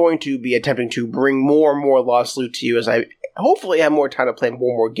 I'm going to be attempting to bring more and more Lost Loot to you as I hopefully have more time to play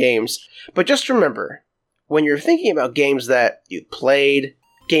more games. But just remember, when you're thinking about games that you played,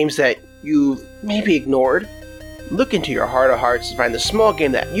 games that you maybe ignored, look into your heart of hearts and find the small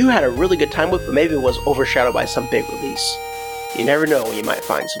game that you had a really good time with, but maybe it was overshadowed by some big release. You never know when you might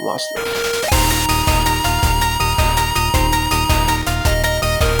find some Lost Loot.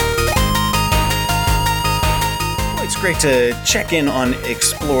 It's great to check in on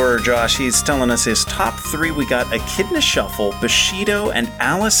Explorer Josh. He's telling us his top 3. We got Echidna Shuffle, Bushido, and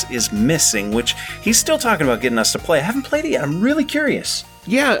Alice is Missing, which he's still talking about getting us to play. I haven't played it yet. I'm really curious.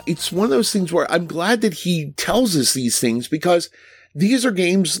 Yeah, it's one of those things where I'm glad that he tells us these things because these are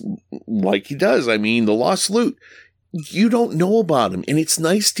games like he does. I mean, the Lost Loot, you don't know about them. And it's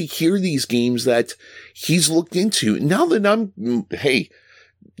nice to hear these games that he's looked into. Now that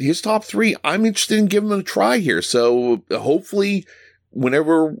his top 3, I'm interested in giving them a try here. So hopefully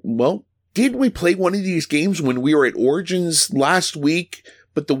did we play one of these games when we were at Origins last week,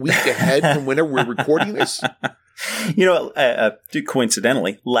 but the week ahead from whenever we're recording this?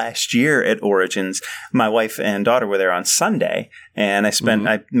 Coincidentally, last year at Origins, my wife and daughter were there on Sunday, and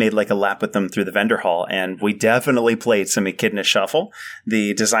I made like a lap with them through the vendor hall, and we definitely played some Echidna Shuffle.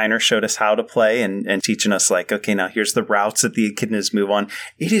 The designer showed us how to play and teaching us like, okay, now here's the routes that the echidnas move on.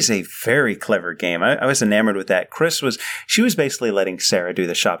 It is a very clever game. I was enamored with that. She was basically letting Sarah do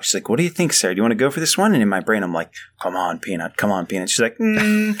the shop. She's like, what do you think, Sarah? Do you want to go for this one? And in my brain, I'm like, come on, Peanut. She's like,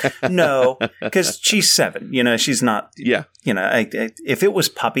 no, because she's 7, she's not, if it was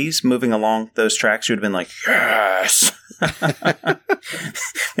puppies moving along those tracks, you would have been like, yes.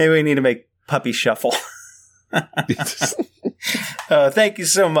 Maybe we need to make Puppy Shuffle. Thank you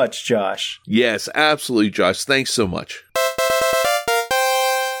so much, Josh. Yes, absolutely, Josh. Thanks so much.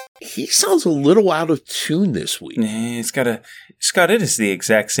 He sounds a little out of tune this week. Scott, it is the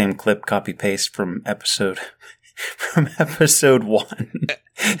exact same clip, copy paste from episode 1.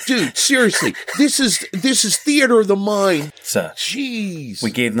 Dude, seriously, this is theater of the mind. Jeez. We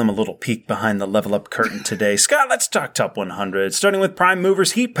gave them a little peek behind the level up curtain today. Scott, let's talk top 100. Starting with Prime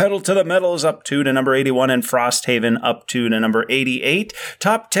Movers, Heat Pedal to the Metal is up 2 to number 81, and Frosthaven up 2 to number 88.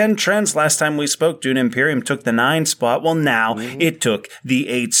 Top 10 trends. Last time we spoke, Dune Imperium took the 9 spot. Well, now it took the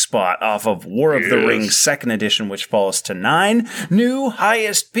 8 spot off of War of the Rings 2nd edition, which falls to 9. New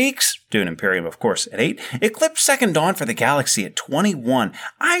highest peaks. Dune Imperium, of course, at 8. Eclipse Second Dawn for the Galaxy at 21.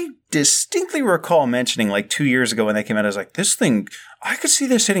 I distinctly recall mentioning like 2 years ago when they came out, I was like, this thing, I could see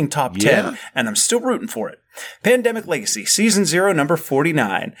this hitting top 10, and I'm still rooting for it. Pandemic Legacy, Season 0, number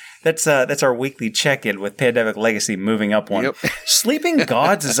 49. That's our weekly check-in with Pandemic Legacy moving up one. Yep. Sleeping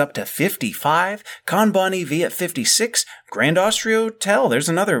Gods is up to 55. Kanban EV at 56. Grand Austria Hotel, there's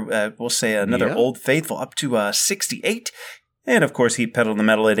another, Old Faithful, up to 68. And, of course, Heat Pedal to the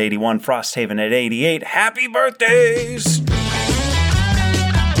Metal at 81, Frosthaven at 88. Happy birthdays!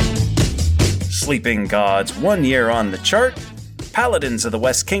 Sleeping Gods, 1 year on the chart. Paladins of the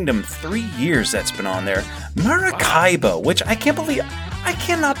West Kingdom, 3 years that's been on there. Maracaibo, which I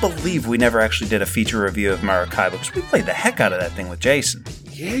cannot believe we never actually did a feature review of Maracaibo, because we played the heck out of that thing with Jason.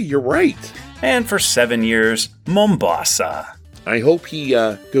 Yeah, you're right. And for 7 years, Mombasa. I hope he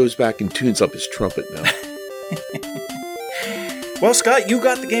goes back and tunes up his trumpet now. Well, Scott, you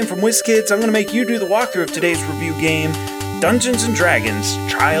got the game from WizKids. I'm going to make you do the walkthrough of today's review game, Dungeons & Dragons: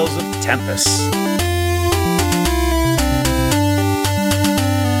 Trials of Tempus.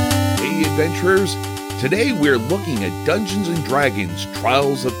 Hey, adventurers. Today we're looking at Dungeons & Dragons: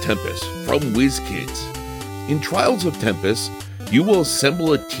 Trials of Tempus from WizKids. In Trials of Tempus, you will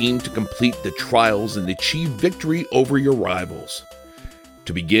assemble a team to complete the trials and achieve victory over your rivals.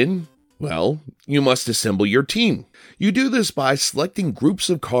 To begin, you must assemble your team. You do this by selecting groups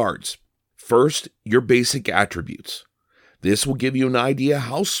of cards. First, your basic attributes. This will give you an idea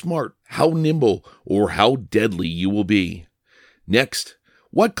how smart, how nimble, or how deadly you will be. Next,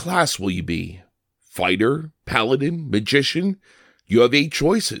 what class will you be? Fighter, paladin, magician? You have 8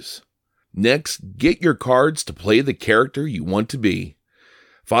 choices. Next, get your cards to play the character you want to be.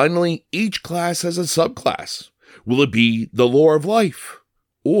 Finally, each class has a subclass. Will it be the lore of life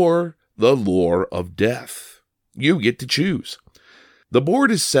or the lore of death? You get to choose. The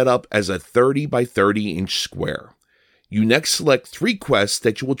board is set up as a 30 by 30 inch square. You next select 3 quests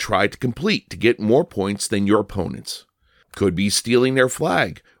that you will try to complete to get more points than your opponents. Could be stealing their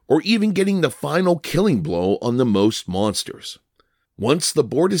flag, or even getting the final killing blow on the most monsters. Once the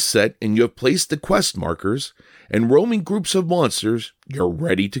board is set and you have placed the quest markers and roaming groups of monsters, you're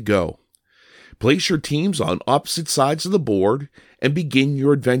ready to go. Place your teams on opposite sides of the board and begin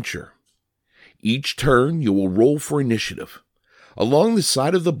your adventure. Each turn, you will roll for initiative. Along the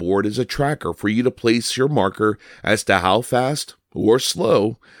side of the board is a tracker for you to place your marker as to how fast or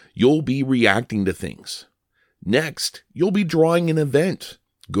slow you'll be reacting to things. Next, you'll be drawing an event.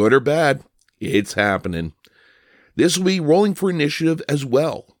 Good or bad, it's happening. This will be rolling for initiative as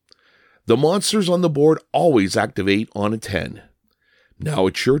well. The monsters on the board always activate on a 10. Now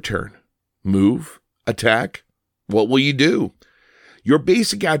it's your turn. Move, attack, what will you do? Your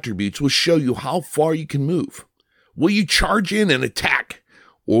basic attributes will show you how far you can move. Will you charge in and attack,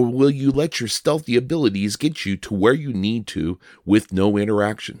 or will you let your stealthy abilities get you to where you need to with no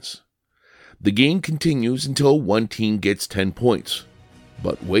interactions? The game continues until one team gets 10 points.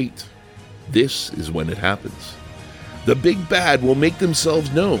 But wait, this is when it happens. The big bad will make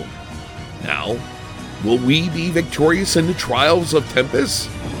themselves known. Now, will we be victorious in the trials of Tempus?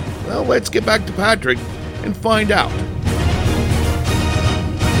 Well, let's get back to Patrick and find out.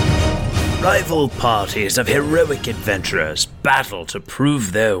 Rival parties of heroic adventurers battle to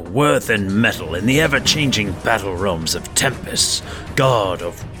prove their worth and mettle in the ever-changing battle realms of Tempus, god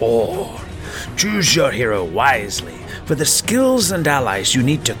of war. Choose your hero wisely, for the skills and allies you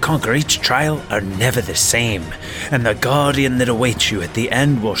need to conquer each trial are never the same, and the guardian that awaits you at the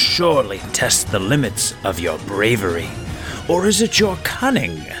end will surely test the limits of your bravery. Or is it your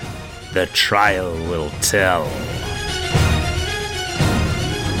cunning? The trial will tell.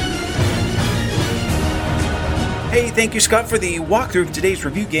 Hey, thank you, Scott, for the walkthrough of today's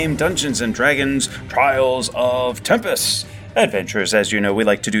review game, Dungeons & Dragons Trials of Tempus. Adventurers, as you know, we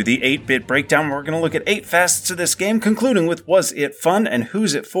like to do the 8-bit breakdown. We're going to look at 8 facets of this game, concluding with was it fun and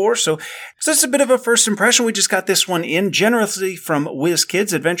who's it for. So this is a bit of a first impression. We just got this one in generously from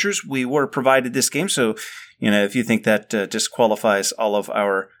WizKids Adventures. We were provided this game, so if you think that disqualifies all of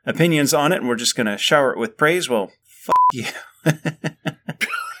our opinions on it and we're just going to shower it with praise, well, fuck you.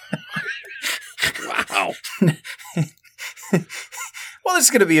 Wow. Well, it's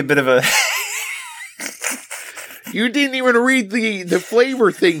going to be a bit of a... You didn't even read the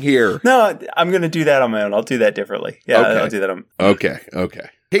flavor thing here. No, I'm going to do that on my own. I'll do that differently. Yeah, okay. I'll do that on... Okay.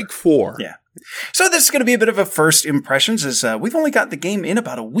 Take 4. Yeah. So this is going to be a bit of a first impressions, as we've only got the game in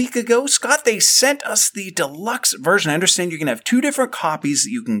about a week ago. Scott, they sent us the deluxe version. I understand you can have 2 different copies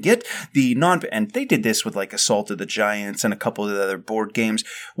that you can get. And they did this with like Assault of the Giants and a couple of the other board games,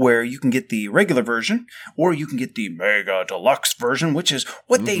 where you can get the regular version, or you can get the Mega Deluxe version, which is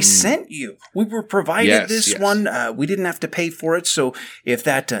what they sent you. We were provided this one. We didn't have to pay for it. So if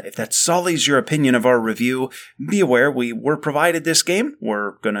that sullies your opinion of our review, be aware we were provided this game.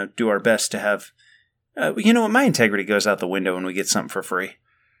 We're going to do our best to have, my integrity goes out the window when we get something for free.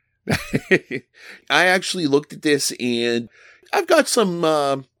 I actually looked at this and I've got some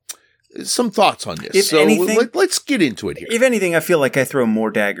thoughts on this. Let's get into it here. If anything, I feel like I throw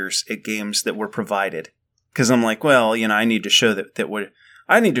more daggers at games that were provided, because I'm like, well, I need to show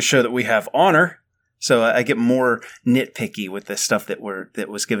that we have honor. So I get more nitpicky with the stuff that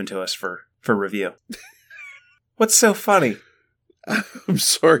was given to us for review. What's so funny? I'm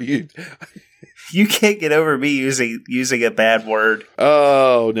sorry. You can't get over me using a bad word.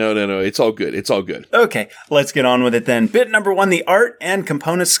 Oh, no. It's all good. Okay, let's get on with it then. Bit number 1, the art and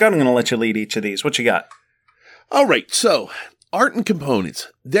components. Scott, I'm going to let you lead each of these. What you got? All right, so art and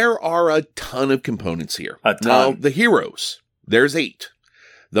components. There are a ton of components here. A ton. Now, the heroes, there's 8.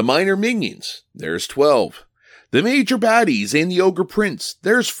 The minor minions, there's 12. The major baddies and the ogre prince,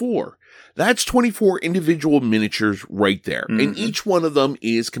 there's 4. That's 24 individual miniatures right there, and each one of them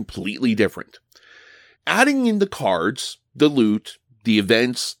is completely different. Adding in the cards, the loot, the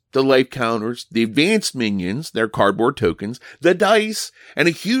events, the life counters, the advanced minions, their cardboard tokens, the dice, and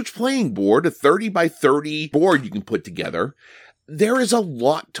a huge playing board, a 30 by 30 board you can put together, there is a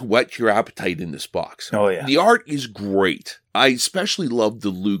lot to whet your appetite in this box. Oh, yeah. The art is great. I especially love the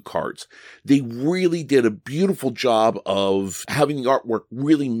loot cards. They really did a beautiful job of having the artwork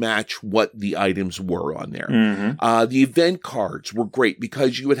really match what the items were on there. The event cards were great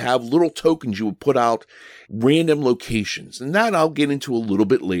because you would have little tokens you would put out random locations, and that I'll get into a little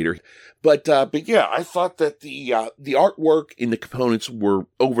bit later. But yeah, I thought that the artwork and the components were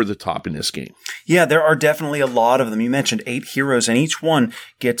over the top in this game. Yeah, there are definitely a lot of them. You mentioned 8 heroes, and each one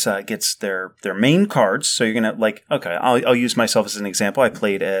gets their main cards. So you're gonna I'll use myself as an example. I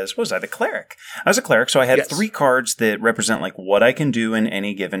played as the cleric. I was a cleric, so I had 3 cards that represent like what I can do in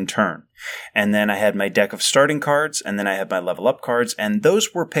any given turn, and then I had my deck of starting cards, and then I had my level up cards, and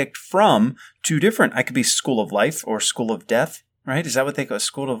those were picked from 2 different. I could be School of Life or School of Death. right? Is that what they call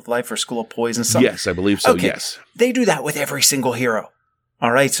School of Life or School of Poison? Something? Yes, I believe so, okay. yes. They do that with every single hero.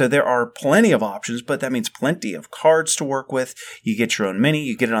 All right, so there are plenty of options, but that means plenty of cards to work with. You get your own mini,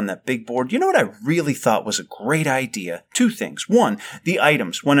 you get it on that big board. You know what I really thought was a great idea? Two things. One, the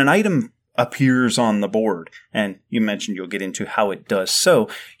items. When an item appears on the board, and you mentioned you'll get into how it does so,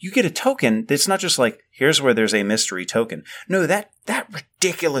 you get a token that's not just like, here's where there's a mystery token. No, that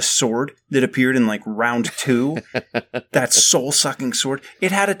ridiculous sword that appeared in like round 2, that soul-sucking sword,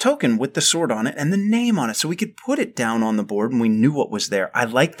 it had a token with the sword on it and the name on it, so we could put it down on the board and we knew what was there. I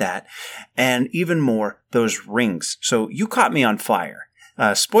like that. And even more, those rings. So you caught me on fire.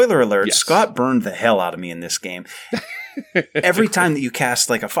 Spoiler alert, yes. Scott burned the hell out of me in this game. Every time that you cast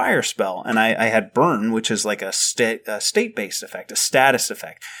like a fire spell, and I had burn, which is like a state-based effect, a status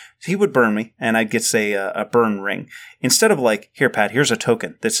effect. He would burn me, and I'd get, say, a burn ring. Instead of like, here, Pat, here's a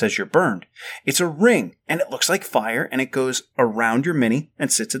token that says you're burned. It's a ring, and it looks like fire, and it goes around your mini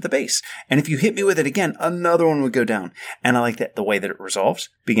and sits at the base. And if you hit me with it again, another one would go down. And I like that the way that it resolves.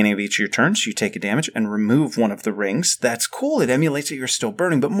 Beginning of each of your turns, you take a damage and remove one of the rings. That's cool. It emulates that you're still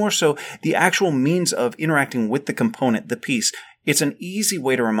burning, but more so the actual means of interacting with the component, the piece. It's an easy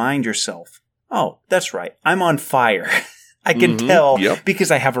way to remind yourself, oh, that's right, I'm on fire. I can tell because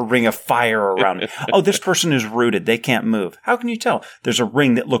I have a ring of fire around me. Oh, this person is rooted. They can't move. How can you tell? There's a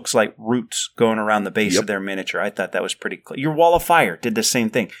ring that looks like roots going around the base of their miniature. I thought that was pretty clear. Your wall of fire did the same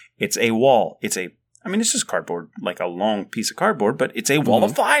thing. It's a wall. I mean, this is cardboard, like a long piece of cardboard, but it's a wall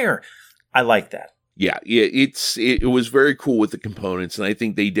of fire. I like that. Yeah, it was very cool with the components, and I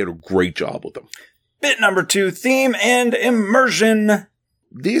think they did a great job with them. Bit number 2, theme and immersion.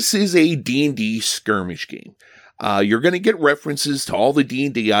 This is a D&D skirmish game. You're going to get references to all the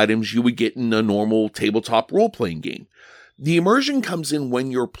D&D items you would get in a normal tabletop role-playing game. The immersion comes in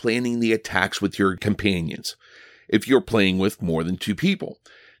when you're planning the attacks with your companions, if you're playing with more than 2 people.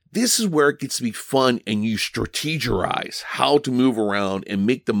 This is where it gets to be fun and you strategize how to move around and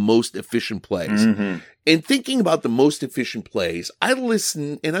make the most efficient plays. And thinking about the most efficient plays, I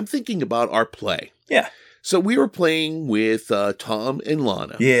listen and I'm thinking about our play. Yeah. So we were playing with Tom and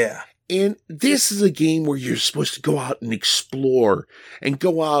Lana. Yeah. And this is a game where you're supposed to go out and explore and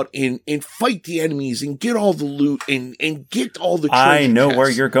go out and fight the enemies and get all the loot and get all the treasure I know chests. where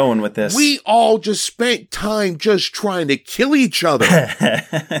you're going with this. We all just spent time just trying to kill each other.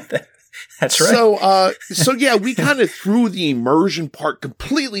 That's right. So yeah, we kind of threw the immersion part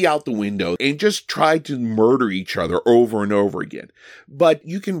completely out the window and just tried to murder each other over and over again. But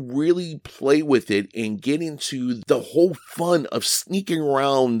you can really play with it and get into the whole fun of sneaking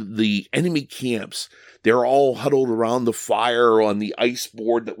around the enemy camps. They're all huddled around the fire on the ice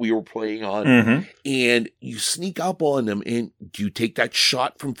board that we were playing on. And you sneak up on them. And do you take that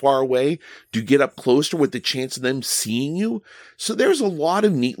shot from far away? Do you get up closer with the chance of them seeing you? So there's a lot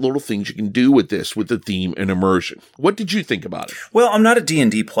of neat little things you can do with this, with the theme and immersion. What did you think about it? Well, I'm not a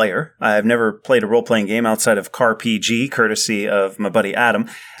D&D player. I've never played a role-playing game outside of CarPG, courtesy of my buddy Adam.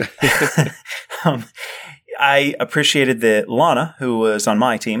 I appreciated that Lana, who was on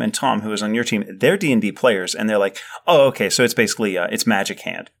my team, and Tom, who was on your team, they're D&D players, and they're like, oh, okay, so it's basically, it's Magic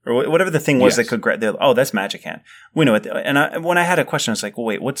Hand. Or whatever the thing was that could grab, oh, that's Magic Hand. We know it. And when I had a question, I was like, well,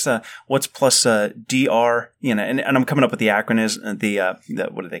 wait, what's plus DR? You know, and I'm coming up with the acronyms,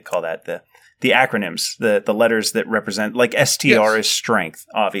 what do they call that? The acronyms, the letters that represent, like STR is strength,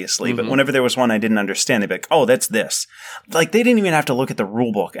 obviously. But whenever there was one I didn't understand, they'd be like, oh, that's this. Like, they didn't even have to look at the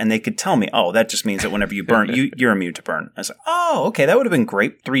rule book, and they could tell me, oh, that just means that whenever you burn, you're immune to burn. I was like, oh, okay, that would have been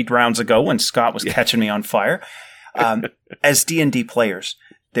great 3 rounds ago when Scott was catching me on fire. As D&D players,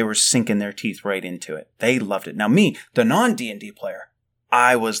 they were sinking their teeth right into it. They loved it. Now me, the non-D&D player,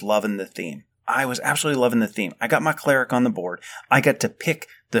 I was loving the theme. I was absolutely loving the theme. I got my cleric on the board. I got to pick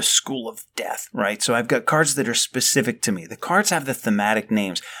the School of Death, right? So I've got cards that are specific to me. The cards have the thematic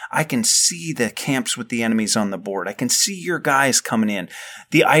names. I can see the camps with the enemies on the board. I can see your guys coming in.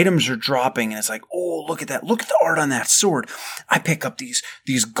 The items are dropping, and it's like, oh, look at that. Look at the art on that sword. I pick up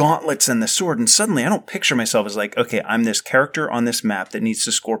these gauntlets and the sword, and suddenly I don't picture myself as like, okay, I'm this character on this map that needs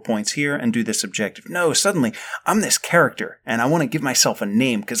to score points here and do this objective. No, suddenly I'm this character, and I want to give myself a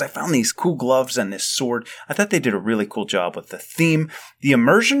name because I found these cool gloves and this sword. I thought they did a really cool job with the theme. The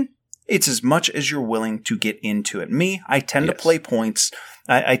immersion, it's as much as you're willing to get into it. Me, I tend to play points.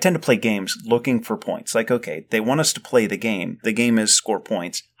 I tend to play games looking for points. Like, okay, they want us to play the game. The game is score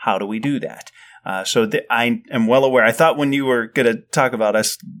points. How do we do that? I am well aware. I thought when you were going to talk about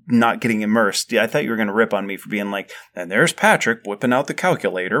us not getting immersed, I thought you were going to rip on me for being like, and there's Patrick whipping out the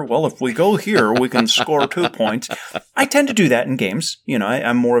calculator. Well, if we go here, we can score 2 points. I tend to do that in games. You know,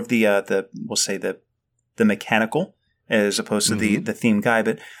 I'm more of the we'll say the mechanical as opposed to the theme guy.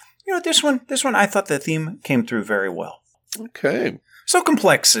 But this one, I thought the theme came through very well. Okay. So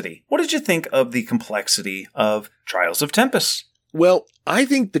complexity. What did you think of the complexity of Trials of Tempus? Well, I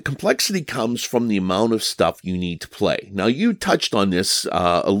think the complexity comes from the amount of stuff you need to play. Now, you touched on this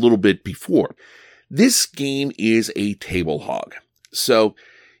a little bit before. This game is a table hog. So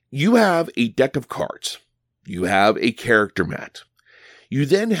you have a deck of cards. You have a character mat. You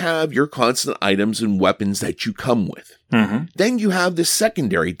then have your constant items and weapons that you come with. Mm-hmm. Then you have the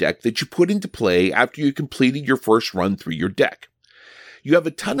secondary deck that you put into play after you completed your first run through your deck. You have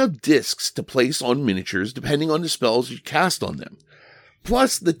a ton of discs to place on miniatures depending on the spells you cast on them.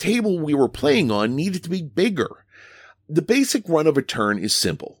 Plus, the table we were playing on needed to be bigger. The basic run of a turn is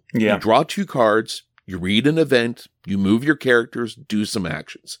simple. Yeah. You draw 2 cards, you read an event, you move your characters, do some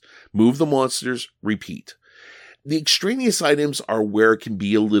actions. Move the monsters, repeat. The extraneous items are where it can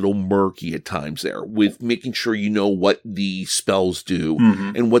be a little murky at times there, with making sure you know what the spells do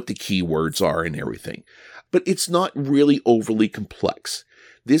and what the keywords are and everything. But it's not really overly complex.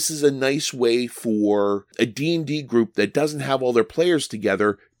 This is a nice way for a D&D group that doesn't have all their players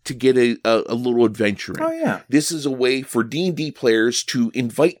together to get a little adventure in. Oh, yeah. This is a way for D&D players to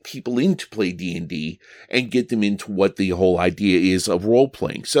invite people in to play D&D and get them into what the whole idea is of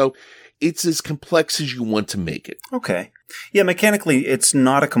role-playing. So it's as complex as you want to make it. Okay. Yeah, mechanically, it's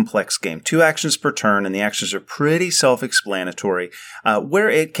not a complex game. 2 actions per turn, and the actions are pretty self-explanatory. Where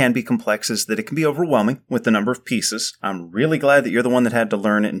it can be complex is that it can be overwhelming with the number of pieces. I'm really glad that you're the one that had to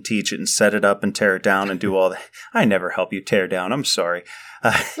learn it and teach it and set it up and tear it down and do all that. I never help you tear down. I'm sorry.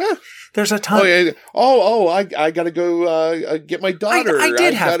 There's a ton. I got to go get my daughter. I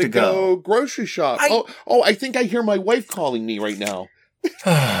did have to go grocery shop. I think I hear my wife calling me right now.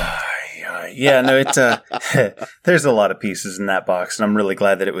 Yeah, no, there's a lot of pieces in that box, and I'm really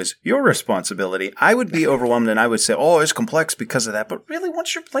glad that it was your responsibility. I would be overwhelmed, and I would say, it's complex because of that. But really,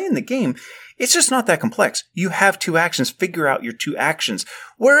 once you're playing the game, it's just not that complex. You have 2 actions. Figure out your 2 actions.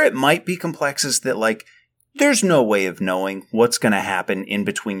 Where it might be complex is that, there's no way of knowing what's going to happen in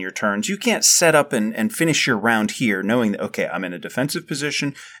between your turns. You can't set up and finish your round here knowing that, okay, I'm in a defensive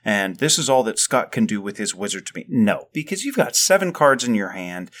position and this is all that Scott can do with his wizard to me. No, because you've got 7 cards in your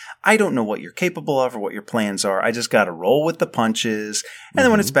hand. I don't know what you're capable of or what your plans are. I just got to roll with the punches. And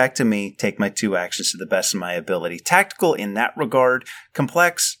then when it's back to me, take my 2 actions to the best of my ability. Tactical in that regard.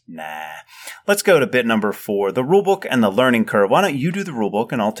 Complex? Nah. Let's go to bit number 4, the rulebook and the learning curve. Why don't you do the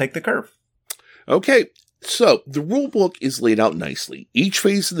rulebook and I'll take the curve? Okay. So, the rulebook is laid out nicely. Each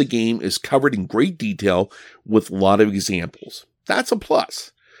phase of the game is covered in great detail with a lot of examples. That's a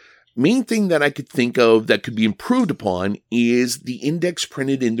plus. Main thing that I could think of that could be improved upon is the index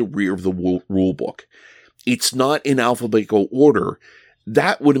printed in the rear of the rulebook. It's not in alphabetical order.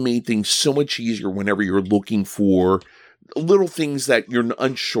 That would have made things so much easier whenever you're looking for little things that you're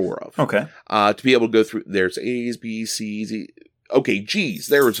unsure of. Okay. To be able to go through, there's A's, B's, C's, okay, G's,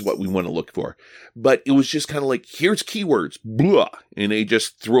 there's what we want to look for. But it was just kind of like, here's keywords, blah, and they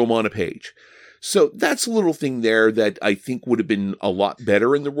just threw them on a page. So that's a little thing there that I think would have been a lot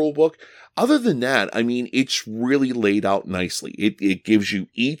better in the rulebook. Other than that, I mean, it's really laid out nicely. It gives you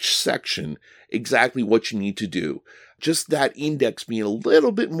each section exactly what you need to do. Just that index being a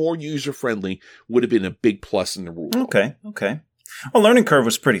little bit more user-friendly would have been a big plus in the rulebook. Okay. Well, learning curve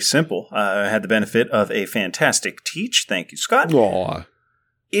was pretty simple. I had the benefit of a fantastic teach. Thank you, Scott. Aww.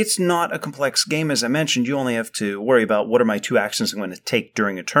 It's not a complex game. As I mentioned, you only have to worry about what are my 2 actions I'm going to take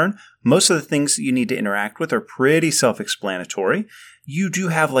during a turn. Most of the things that you need to interact with are pretty self-explanatory. You do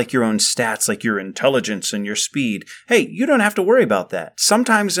have your own stats, like your intelligence and your speed. Hey, you don't have to worry about that.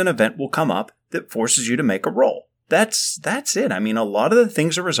 Sometimes an event will come up that forces you to make a roll. That's it. I mean, a lot of the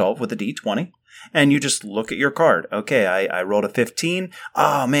things are resolved with a D20. And you just look at your card. Okay, I rolled a 15.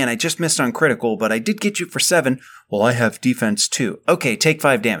 Oh, man, I just missed on critical, but I did get you for 7. Well, I have defense 2. Okay, take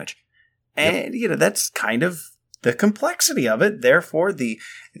 5 damage. And, that's kind of the complexity of it. Therefore, the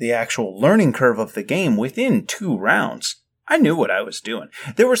actual learning curve of the game within 2 rounds. I knew what I was doing.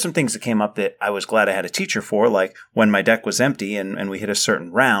 There were some things that came up that I was glad I had a teacher for, like when my deck was empty and we hit a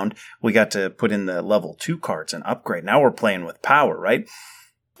certain round, we got to put in the level 2 cards and upgrade. Now we're playing with power, right?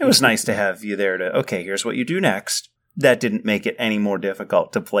 It was nice to have you there to, okay, here's what you do next. That didn't make it any more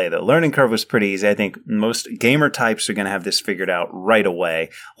difficult to play. The learning curve was pretty easy. I think most gamer types are going to have this figured out right away.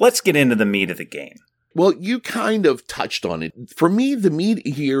 Let's get into the meat of the game. Well, you kind of touched on it. For me, the meat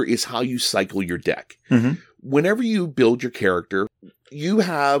here is how you cycle your deck. Mm-hmm. Whenever you build your character, you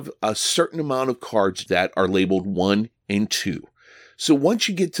have a certain amount of cards that are labeled 1 and 2. So once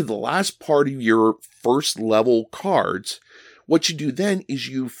you get to the last part of your first level cards, What you do then is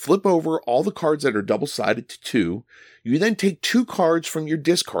you flip over all the cards that are double-sided to 2. You then take 2 cards from your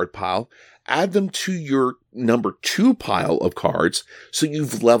discard pile, add them to your number 2 pile of cards, so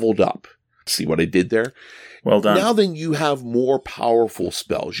you've leveled up. See what I did there? Well done. Now then you have more powerful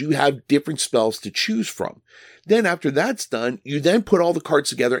spells. You have different spells to choose from. Then after that's done, you then put all the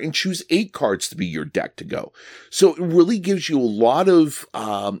cards together and choose 8 cards to be your deck to go. So it really gives you a lot of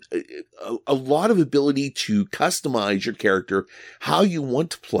ability to customize your character, how you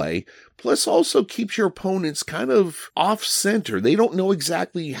want to play, plus also keeps your opponents kind of off center. They don't know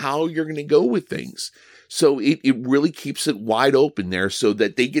exactly how you're going to go with things. So it really keeps it wide open there so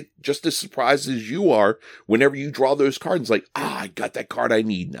that they get just as surprised as you are whenever you draw those cards. Like, I got that card I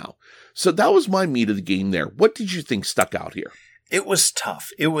need now. So that was my meat of the game there. What did you think stuck out here? It was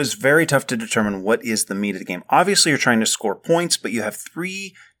tough. It was very tough to determine what is the meat of the game. Obviously, you're trying to score points, but you have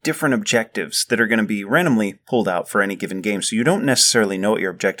 3 different objectives that are going to be randomly pulled out for any given game. So you don't necessarily know what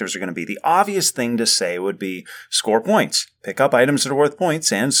your objectives are going to be. The obvious thing to say would be score points, pick up items that are worth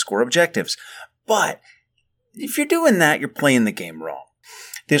points, and score objectives. But if you're doing that, you're playing the game wrong.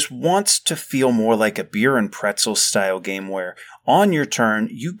 This wants to feel more like a beer and pretzel style game where on your turn,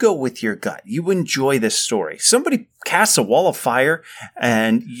 you go with your gut. You enjoy this story. Somebody casts a wall of fire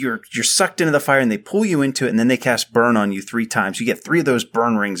and you're sucked into the fire and they pull you into it and then they cast burn on you 3 times. You get 3 of those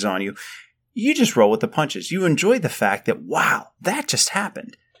burn rings on you. You just roll with the punches. You enjoy the fact that, wow, that just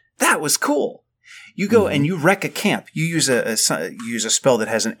happened. That was cool. You go and you wreck a camp. You use a spell that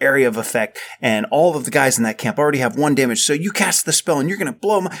has an area of effect, and all of the guys in that camp already have 1 damage. So you cast the spell, and you're going to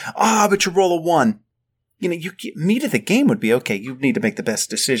blow them. But you roll a 1. Meat of the game would be, okay, you need to make the best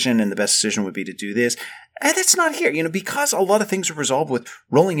decision, and the best decision would be to do this. And that's not here, because a lot of things are resolved with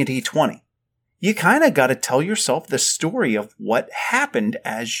rolling a d20. You kind of got to tell yourself the story of what happened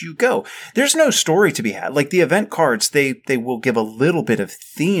as you go. There's no story to be had. Like the event cards, they will give a little bit of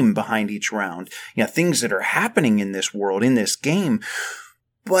theme behind each round. Things that are happening in this world, in this game.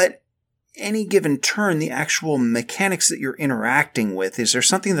 But any given turn, the actual mechanics that you're interacting with, is there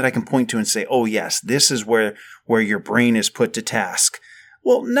something that I can point to and say, oh yes, this is where your brain is put to task?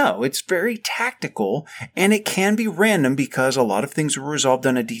 Well, no, it's very tactical, and it can be random because a lot of things are resolved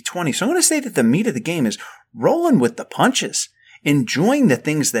on a d20. So I'm going to say that the meat of the game is rolling with the punches, enjoying the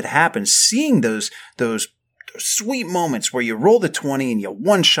things that happen, seeing those sweet moments where you roll the 20 and you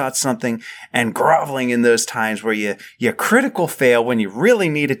one-shot something, and groveling in those times where you critical fail when you really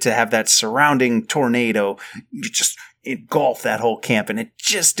needed to have that surrounding tornado. You just engulf that whole camp, and it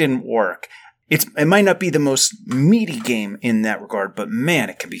just didn't work. It might not be the most meaty game in that regard, but man,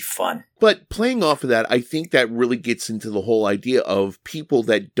 it can be fun. But playing off of that, I think that really gets into the whole idea of people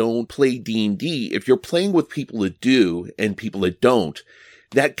that don't play D&D. If you're playing with people that do and people that don't,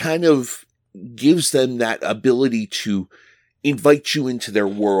 that kind of gives them that ability to invite you into their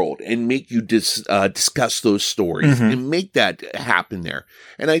world and make you discuss those stories and make that happen there.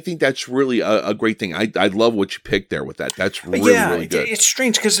 And I think that's really a great thing. I love what you picked there with that. That's really good. It's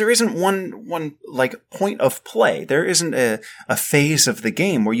strange because there isn't one like point of play. There isn't a phase of the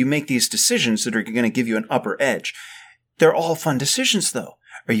game where you make these decisions that are going to give you an upper edge. They're all fun decisions though.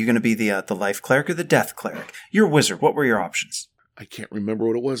 Are you going to be the life cleric or the death cleric? You're a wizard. What were your options? I can't remember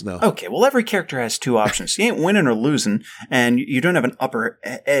what it was now. Okay, well, every character has 2 options. You ain't winning or losing, and you don't have an upper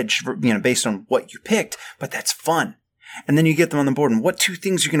edge, based on what you picked, but that's fun. And then you get them on the board, and what 2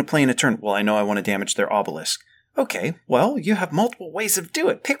 things you're going to play in a turn? Well, I know I want to damage their obelisk. Okay, well, you have multiple ways to do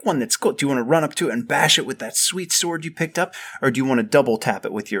it. Pick one that's cool. Do you want to run up to it and bash it with that sweet sword you picked up, or do you want to double tap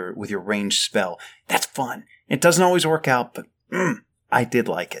it with your ranged spell? That's fun. It doesn't always work out, but I did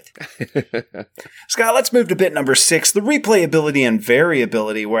like it. Scott, let's move to bit number 6, the replayability and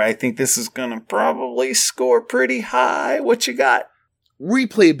variability, where I think this is going to probably score pretty high. What you got?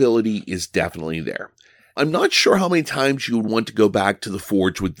 Replayability is definitely there. I'm not sure how many times you would want to go back to the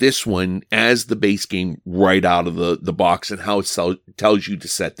Forge with this one as the base game right out of the box and how it tells you to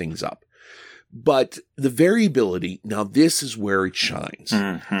set things up. But the variability, now this is where it shines.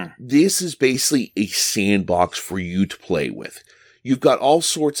 This is basically a sandbox for you to play with. You've got all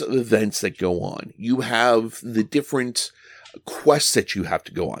sorts of events that go on. You have the different quests that you have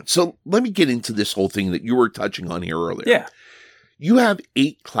to go on. So let me get into this whole thing that you were touching on here earlier. Yeah. You have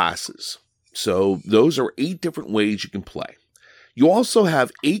 8 classes. So those are 8 different ways you can play. You also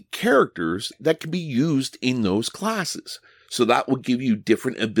have 8 characters that can be used in those classes. So that will give you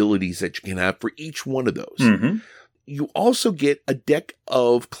different abilities that you can have for each one of those. You also get a deck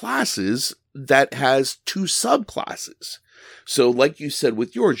of classes that has 2 subclasses. So like you said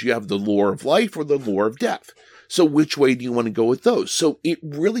with yours, you have the lore of life or the lore of death. So which way do you want to go with those? So it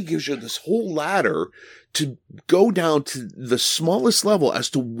really gives you this whole ladder to go down to the smallest level as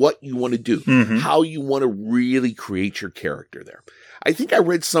to what you want to do, how you want to really create your character there. I think I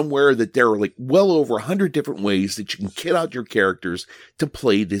read somewhere that there are like well over 100 different ways that you can kit out your characters to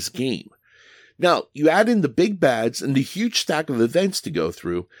play this game. Now, you add in the big bads and the huge stack of events to go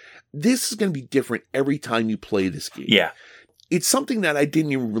through. This is going to be different every time you play this game. Yeah. It's something that I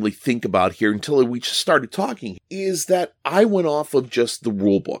didn't even really think about here until we just started talking, is that I went off of just the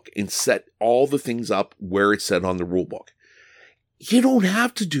rule book and set all the things up where it said on the rule book. You don't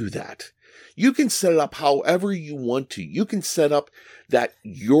have to do that. You can set it up however you want to. You can set up that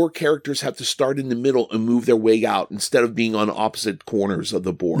your characters have to start in the middle and move their way out instead of being on opposite corners of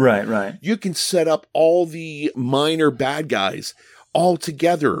the board. Right. You can set up all the minor bad guys all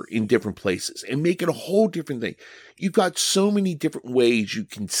together in different places and make it a whole different thing. You've got so many different ways you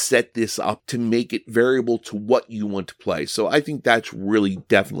can set this up to make it variable to what you want to play. So I think that's really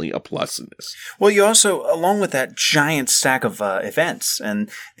definitely a plus in this. Well, you also, along with that giant stack of events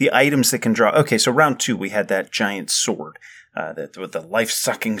and the items that can draw. Okay, so round 2, we had that giant sword. With the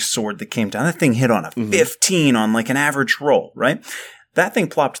life-sucking sword that came down. That thing hit on a 15 on like an average roll, right? That thing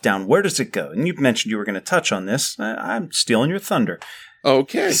plopped down. Where does it go? And you mentioned you were going to touch on this. I'm stealing your thunder.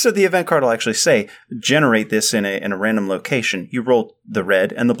 Okay. So the event card will actually say, generate this in a random location. You roll the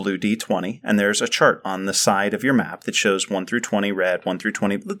red and the blue D20, and there's a chart on the side of your map that shows 1 through 20 red, 1 through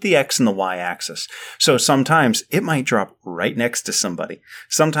 20, the X and the Y axis. So sometimes it might drop right next to somebody.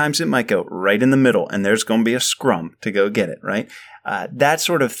 Sometimes it might go right in the middle, and there's going to be a scrum to go get it, right? That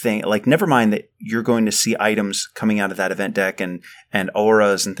sort of thing, like never mind that you're going to see items coming out of that event deck and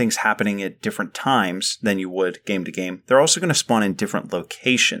auras and things happening at different times than you would game to game. They're also going to spawn in different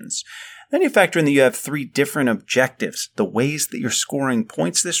locations. Then you factor in that you have 3 different objectives. The ways that you're scoring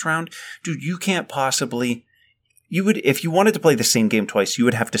points this round, dude, you can't possibly, if you wanted to play the same game twice, you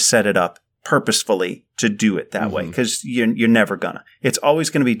would have to set it up purposefully to do it that way, because you're never gonna. It's always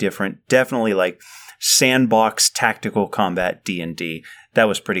going to be different. Definitely like sandbox tactical combat D&D. That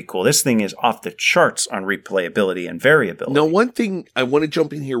was pretty cool. This thing is off the charts on replayability and variability. Now, one thing I want to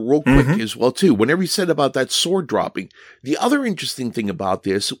jump in here real quick as well, too. Whenever you said about that sword dropping, the other interesting thing about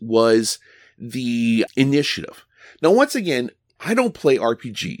this was the initiative. Now, once again, I don't play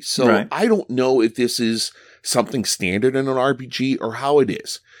RPGs, so I don't know if this is something standard in an RPG or how it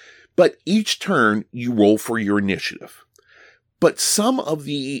is. But each turn, you roll for your initiative. But some of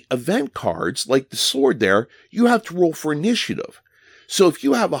the event cards, like the sword there, you have to roll for initiative. So if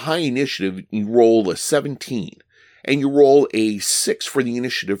you have a high initiative, you roll a 17, and you roll a 6 for the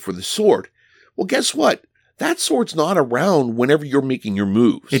initiative for the sword, well, guess what? That sword's not around whenever you're making your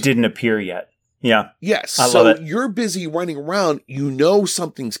moves. It didn't appear yet. Yeah. Yes. I love it. You're busy running around, you know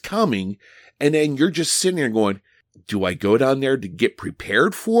something's coming, and then you're just sitting there going, do I go down there to get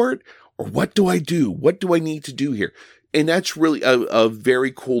prepared for it? Or what do I do? What do I need to do here? And that's really a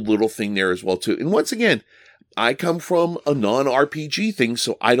very cool little thing there as well, too. And once again, I come from a non-RPG thing,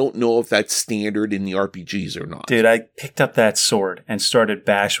 so I don't know if that's standard in the RPGs or not. Dude, I picked up that sword and started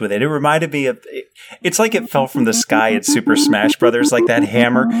bash with it. It reminded me of, it's like it fell from the sky at Super Smash Brothers, like that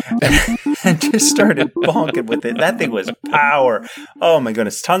hammer, and just started bonking with it. That thing was power. Oh my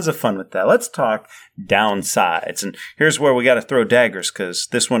goodness, tons of fun with that. Let's talk downsides. And here's where we got to throw daggers, because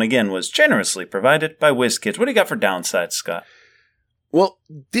this one, again, was generously provided by WizKids. What do you got for downsides, Scott? Well,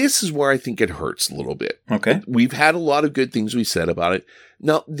 this is where I think it hurts a little bit. Okay. We've had a lot of good things we said about it.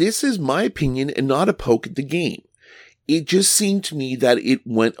 Now, this is my opinion and not a poke at the game. It just seemed to me that it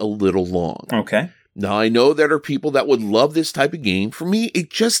went a little long. Okay. Now, I know there are people that would love this type of game. For me, it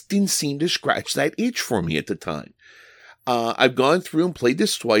just didn't seem to scratch that itch for me at the time. I've gone through and played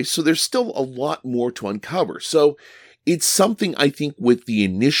this twice, so there's still a lot more to uncover. So it's something I think with the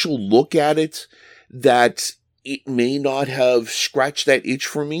initial look at it that it may not have scratched that itch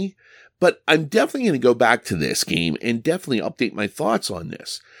for me, but I'm definitely going to go back to this game and definitely update my thoughts on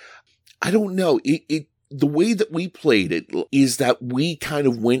this. I don't know. The way that we played it is that we kind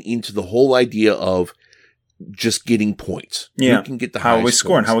of went into the whole idea of just getting points. Yeah. You can get the How are we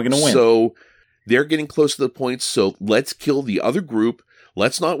scoring? How are we going to win? So they're getting close to the points. So let's kill the other group.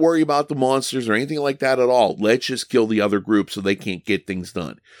 Let's not worry about the monsters or anything like that at all. Let's just kill the other group so they can't get things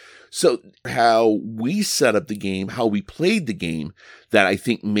done. So how we set up the game, how we played the game, that I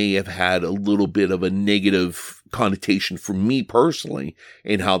think may have had a little bit of a negative connotation for me personally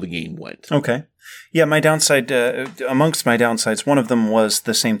in how the game went. Okay. Yeah, my downside, amongst my downsides, one of them was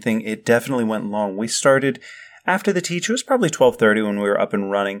the same thing. It definitely went long. We started after the teach. It was probably 12:30 when we were up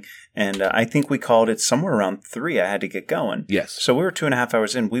and running, and I think we called it somewhere around 3. I had to get going. Yes. So we were 2.5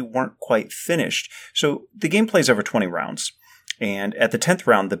 hours in. We weren't quite finished. So the game plays over 20 rounds. And at the 10th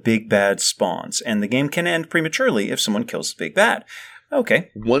round, the big bad spawns. And the game can end prematurely if someone kills the big bad.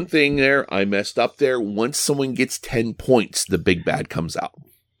 Okay. One thing there, I messed up there. Once someone gets 10 points, the big bad comes out.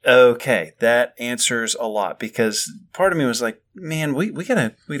 Okay, that answers a lot, because part of me was like, man, we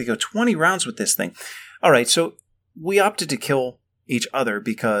gotta go 20 rounds with this thing. All right, so we opted to kill each other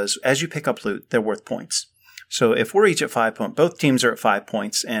because as you pick up loot, they're worth points. So if we're each at 5 points, both teams are at 5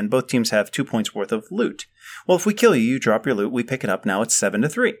 points, and both teams have 2 points worth of loot. Well, if we kill you, you drop your loot, we pick it up, now it's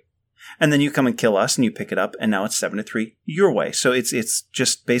 7-3. And then you come and kill us, and you pick it up, and now it's 7-3 your way. So it's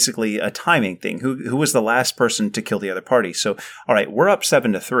just basically a timing thing. Who was the last person to kill the other party? So, all right, we're up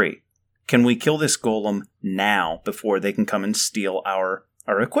 7-3. Can we kill this golem now before they can come and steal our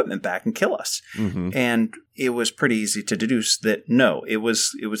equipment back and kill us? Mm-hmm. And it was pretty easy to deduce that no, it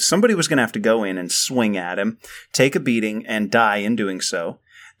was somebody was going to have to go in and swing at him, take a beating, and die in doing so.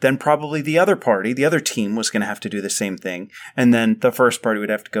 Then probably the other party, the other team, was going to have to do the same thing. And then the first party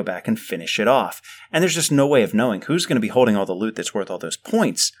would have to go back and finish it off. And there's just no way of knowing who's going to be holding all the loot that's worth all those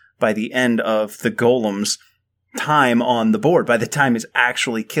points by the end of the golem's time on the board, by the time it's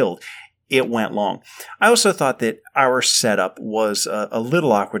actually killed. It went long. I also thought that our setup was a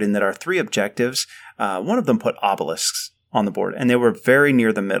little awkward in that our 3 objectives, one of them put obelisks on the board, and they were very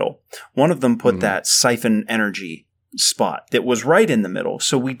near the middle. One of them put that siphon energy spot that was right in the middle.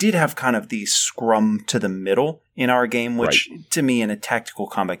 So we did have kind of the scrum to the middle in our game, which to me in a tactical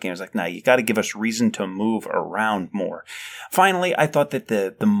combat game is like, nah, you got to give us reason to move around more. Finally, I thought that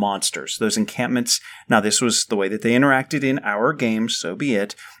the monsters, those encampments, now this was the way that they interacted in our games, so be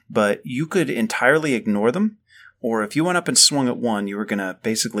it, but you could entirely ignore them, or if you went up and swung at one, you were going to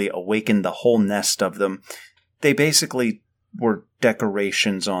basically awaken the whole nest of them. They basically were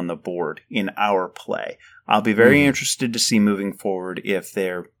decorations on the board in our play. I'll be very interested to see moving forward if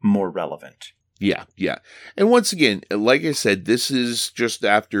they're more relevant. Yeah. And once again, like I said, this is just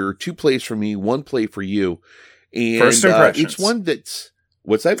after 2 plays for me, 1 play for you. And First impressions. It's one that's...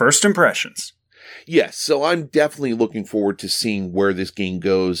 What's that? First impressions. Yes, so I'm definitely looking forward to seeing where this game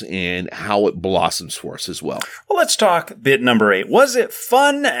goes and how it blossoms for us as well. Well, let's talk bit number 8. Was it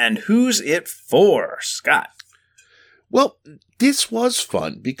fun, and who's it for? Scott. Well, this was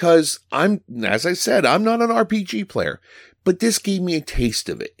fun because as I said, I'm not an RPG player, but this gave me a taste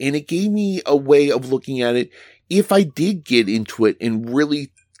of it, and it gave me a way of looking at it. If I did get into it and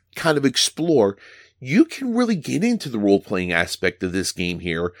really kind of explore, you can really get into the role-playing aspect of this game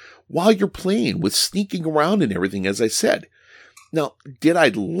here while you're playing with sneaking around and everything, as I said. Now, did I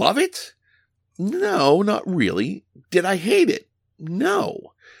love it? No, not really. Did I hate it?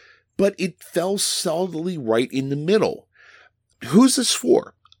 No. But it fell solidly right in the middle. Who's this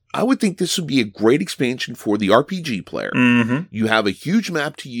for? I would think this would be a great expansion for the RPG player. Mm-hmm. You have a huge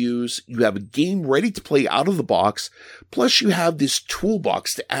map to use. You have a game ready to play out of the box. Plus you have this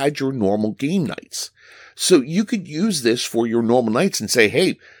toolbox to add your normal game nights. So you could use this for your normal nights and say,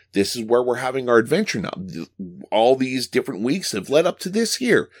 hey, this is where we're having our adventure now. All these different weeks have led up to this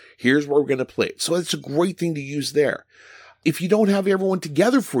here. Here's where we're going to play it. So it's a great thing to use there. If you don't have everyone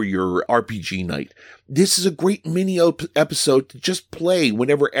together for your RPG night, this is a great mini episode to just play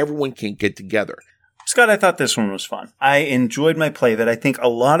whenever everyone can get together. Scott, I thought this one was fun. I enjoyed my play of it. I think a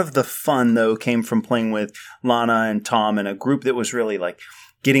lot of the fun, though, came from playing with Lana and Tom and a group that was really like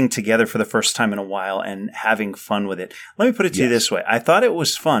getting together for the first time in a while and having fun with it. Let me put it to you this way. I thought it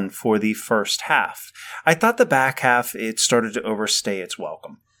was fun for the first half. I thought the back half, it started to overstay its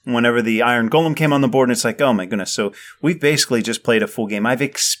welcome. Whenever the Iron Golem came on the board, and it's like, oh my goodness. So we've basically just played a full game. I've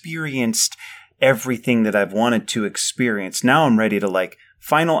experienced everything that I've wanted to experience. Now I'm ready to like,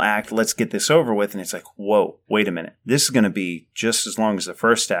 final act, let's get this over with. And it's like, whoa, wait a minute. This is going to be just as long as the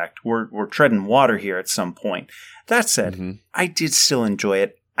first act. We're treading water here at some point. That said, I did still enjoy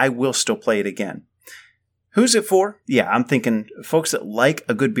it. I will still play it again. Who's it for? Yeah, I'm thinking folks that like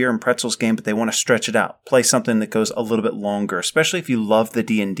a good beer and pretzels game, but they want to stretch it out. Play something that goes a little bit longer, especially if you love the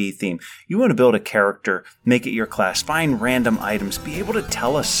D&D theme. You want to build a character, make it your class, find random items, be able to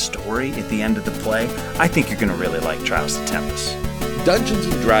tell a story at the end of the play. I think you're going to really like Trials of Tempus. Dungeons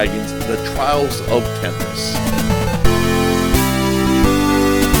 & Dragons, The Trials of Tempus.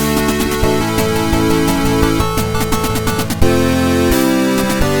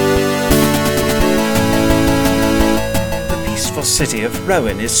 city of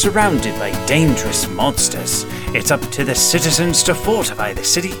Rowan is surrounded by dangerous monsters. It's up to the citizens to fortify the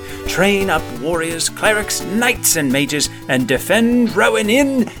city, train up warriors, clerics, knights, and mages, and defend Rowan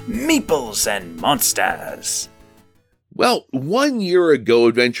in Meeples and Monsters. Well, 1 year ago,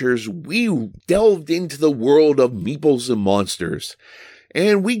 adventurers, we delved into the world of Meeples and Monsters.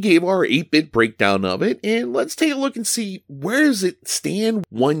 And we gave our 8-bit breakdown of it, and let's take a look and see where does it stand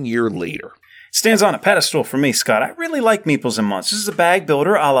 1 year later. Stands on a pedestal for me, Scott. I really like Meeples and Monsters. This is a bag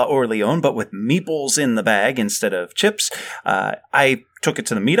builder a la Orleans, but with meeples in the bag instead of chips. I took it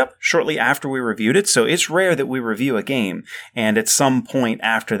to the meetup shortly after we reviewed it, so it's rare that we review a game. And at some point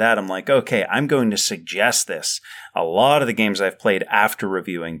after that, I'm like, okay, I'm going to suggest this. A lot of the games I've played after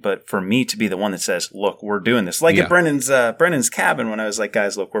reviewing, but for me to be the one that says, look, we're doing this. Like at Brennan's cabin when I was like,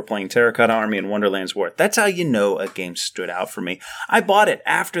 guys, look, we're playing Terracotta Army and Wonderland's War. That's how you know a game stood out for me. I bought it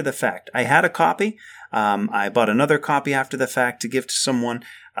after the fact. I had a copy. I bought another copy after the fact to give to someone.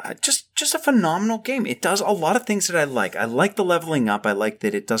 Just a phenomenal game. It does a lot of things that I like. I like the leveling up. I like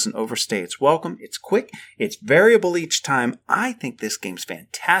that it doesn't overstay its welcome. It's quick. It's variable each time. I think this game's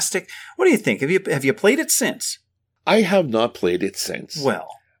fantastic. What do you think? Have you played it since? I have not played it since. Well,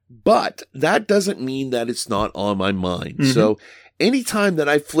 but that doesn't mean that it's not on my mind. Mm-hmm. So anytime that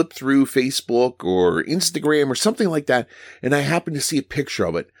I flip through Facebook or Instagram or something like that, and I happen to see a picture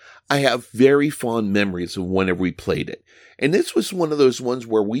of it, I have very fond memories of whenever we played it. And this was one of those ones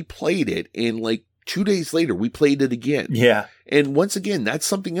where we played it, and like 2 days later, we played it again. Yeah. And once again, that's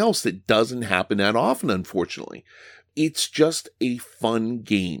something else that doesn't happen that often, unfortunately. It's just a fun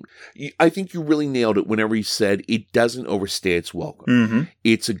game. I think you really nailed it whenever you said it doesn't overstay its welcome. Mm-hmm.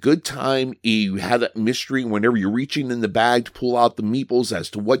 It's a good time. You have that mystery whenever you're reaching in the bag to pull out the meeples as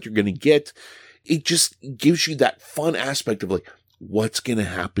to what you're going to get. It just gives you that fun aspect of like, what's going to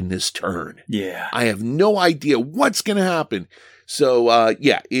happen this turn? Yeah. I have no idea what's going to happen. So,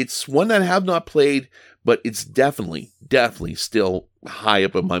 it's one that I have not played, but it's definitely still high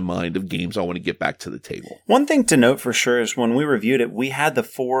up in my mind of games I want to get back to the table. One thing to note for sure is when we reviewed it, we had the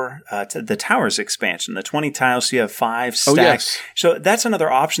the Towers expansion, the 20 tiles, so you have 5 stacks. Oh, yes. So that's another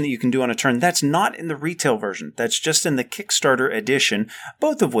option that you can do on a turn. That's not in the retail version. That's just in the Kickstarter edition,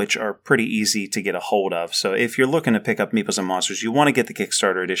 both of which are pretty easy to get a hold of. So if you're looking to pick up Meeples and Monsters, you want to get the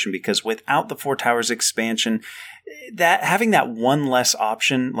Kickstarter edition because without the 4 Towers expansion, that having that one less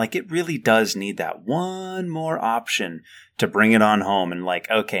option, like it really does need that one more option to bring it on home and like,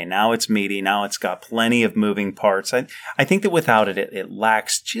 okay, now it's meaty. Now it's got plenty of moving parts. I think that without it, it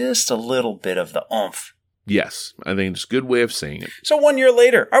lacks just a little bit of the oomph. Yes, I think it's a good way of saying it. So 1 year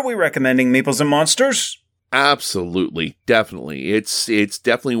later, are we recommending Meeples and Monsters? Absolutely. Definitely. It's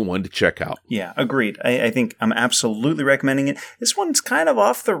definitely one to check out. Yeah, agreed. I think I'm absolutely recommending it. This one's kind of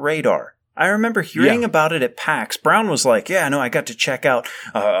off the radar. I remember hearing about it at PAX. Brown was like, yeah, no, I got to check out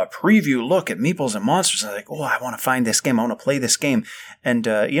a preview look at Meeples and Monsters. I was like, oh, I want to find this game. I want to play this game. And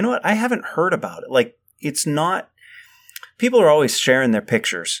you know what? I haven't heard about it. Like, it's not... People are always sharing their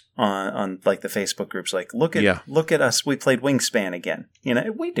pictures on like the Facebook groups. Like, look at us. We played Wingspan again. You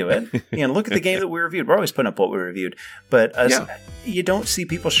know, we do it. You know, look at the game that we reviewed. We're always putting up what we reviewed. But you don't see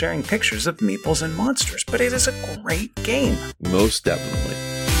people sharing pictures of Meeples and Monsters. But it is a great game. Most definitely.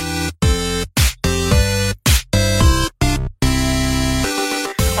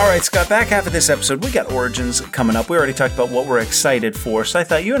 All right, Scott, back half of this episode, we got Origins coming up. We already talked about what we're excited for, so I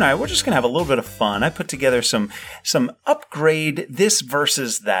thought you and I, we're just going to have a little bit of fun. I put together some upgrade this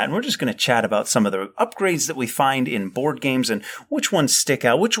versus that, and we're just going to chat about some of the upgrades that we find in board games and which ones stick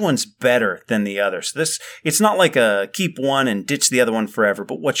out, which one's better than the other. So it's not like a keep one and ditch the other one forever,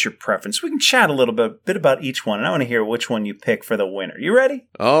 but what's your preference? We can chat a little bit about each one, and I want to hear which one you pick for the winner. You ready?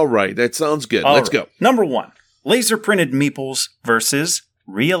 All right, that sounds good. Let's go. Number 1, laser printed meeples versus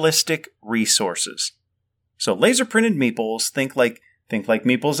realistic resources. So laser printed meeples, think like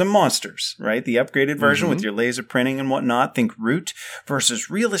Meeples and Monsters, right? The upgraded version with your laser printing and whatnot. Think Root versus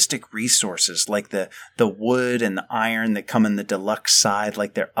realistic resources like the wood and the iron that come in the deluxe side,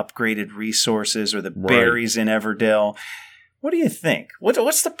 like their upgraded resources or the berries in Everdell. What do you think?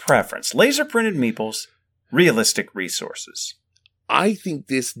 What's the preference? Laser printed meeples, realistic resources. I think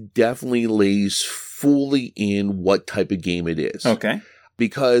this definitely lays fully in what type of game it is. Okay.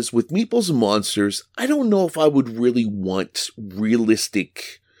 Because with Meeples and Monsters, I don't know if I would really want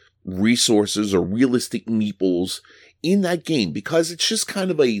realistic resources or realistic meeples in that game because it's just kind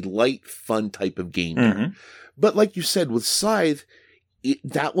of a light, fun type of game. Mm-hmm. But like you said, with Scythe,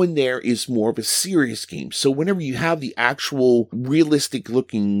 that one there is more of a serious game. So whenever you have the actual realistic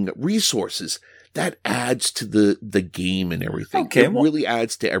looking resources, that adds to the game and everything. Okay, it really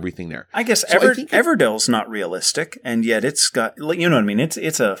adds to everything there. I guess So I think Everdell's not realistic, and yet it's got, you know what I mean?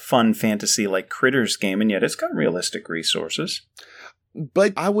 It's a fun fantasy like Critters game, and yet it's got realistic resources.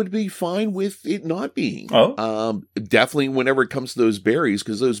 But I would be fine with it not being. Oh. Definitely whenever it comes to those berries,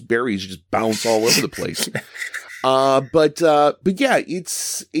 because those berries just bounce all over the place. But yeah,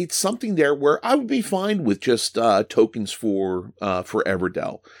 it's something there where I would be fine with just tokens for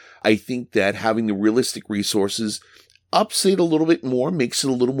Everdell. I think that having the realistic resources ups it a little bit more, makes it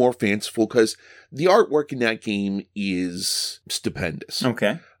a little more fanciful, because the artwork in that game is stupendous.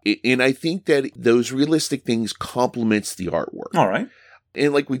 Okay. And I think that those realistic things complements the artwork. All right.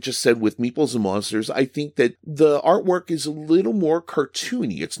 And like we just said with Meeples and Monsters, I think that the artwork is a little more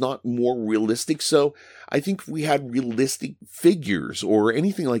cartoony. It's not more realistic. So I think if we had realistic figures or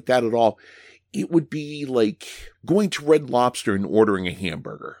anything like that at all, it would be like going to Red Lobster and ordering a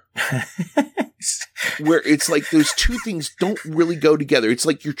hamburger. Where it's like those two things don't really go together. It's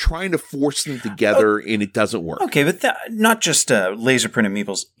like you're trying to force them together and it doesn't work. Okay, but not just laser printed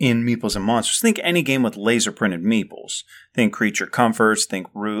meeples in Meeples and Monsters. Think any game with laser printed meeples. Think Creature Comforts, think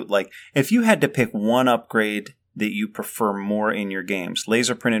Root. Like, if you had to pick one upgrade that you prefer more in your games,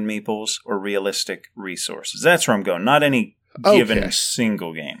 laser printed meeples or realistic resources. That's where I'm going. Not any given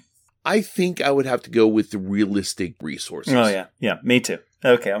single game. I think I would have to go with the realistic resources. Oh, yeah. Yeah, me too.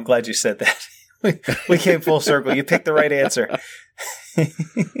 Okay, I'm glad you said that. We came full circle. You picked the right answer.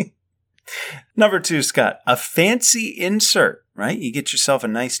 Number 2, Scott, a fancy insert, right? You get yourself a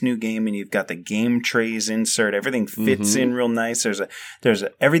nice new game and you've got the game trays insert. Everything fits in real nice.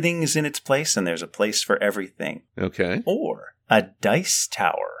 Everything is in its place and there's a place for everything. Okay. Or a dice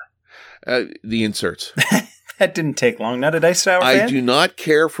tower. The inserts. That didn't take long. Not a dice tower fan? I do not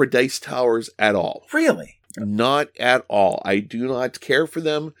care for dice towers at all. Really? Not at all. I do not care for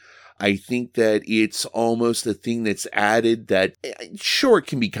them. I think that it's almost a thing that's added that, sure, it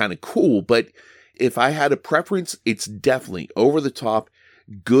can be kind of cool, but if I had a preference, it's definitely over the top,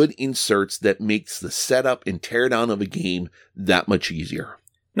 good inserts that makes the setup and teardown of a game that much easier.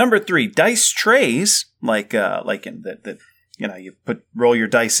 Number 3, dice trays, like in the you roll your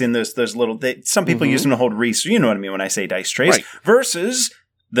dice in those little. Some people use them to hold wreaths. You know what I mean when I say dice trays. Right. Versus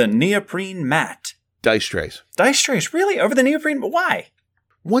the neoprene mat. Dice trays. Dice trays, really? Over the neoprene? Why?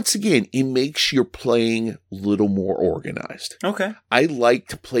 Once again, it makes your playing a little more organized. Okay. I like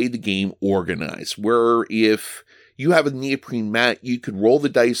to play the game organized, where if you have a neoprene mat, you could roll the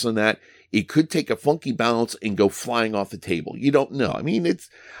dice on that. It could take a funky bounce and go flying off the table. You don't know. I mean,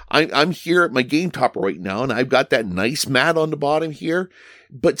 I'm here at my game topper right now, and I've got that nice mat on the bottom here.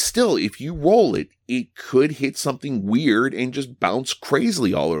 But still, if you roll it, it could hit something weird and just bounce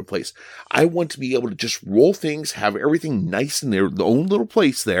crazily all over the place. I want to be able to just roll things, have everything nice in their own little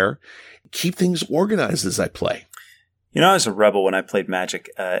place there, keep things organized as I play. You know, as a rebel, when I played Magic,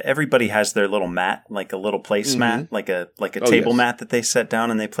 everybody has their little mat, like a little place mat, like a table mat that they set down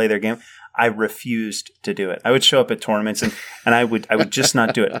and they play their game. I refused to do it. I would show up at tournaments and I would just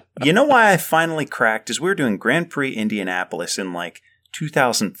not do it. You know why I finally cracked is we were doing Grand Prix Indianapolis in like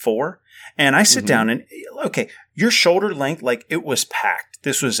 2004. And I sit down and, okay, your shoulder length, like it was packed.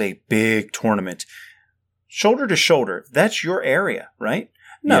 This was a big tournament. Shoulder to shoulder, that's your area, right?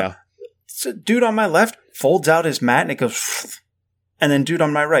 No. Yeah. So dude on my left folds out his mat and it goes, and then dude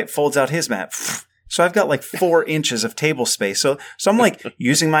on my right folds out his mat. So I've got like 4 inches of table space. So I'm like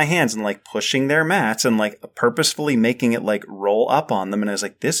using my hands and like pushing their mats and like purposefully making it like roll up on them. And I was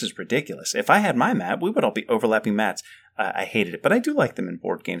like, this is ridiculous. If I had my mat, we would all be overlapping mats. I hated it, but I do like them in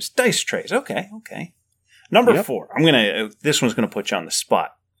board games. Dice trays. Okay. Number 4. This one's going to put you on the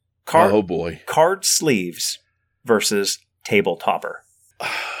spot. Oh boy. Card sleeves versus table topper.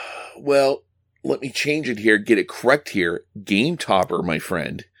 Well, let me change it here. Get it correct here. Game topper, my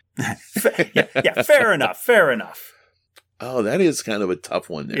friend. yeah, fair enough. Oh, that is kind of a tough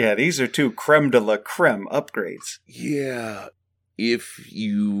one there. Yeah, these are 2 creme de la creme upgrades. Yeah. If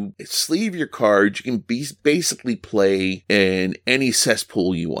you sleeve your cards, you can basically play in any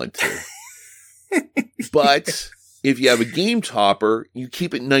cesspool you want to. But if you have a game topper, you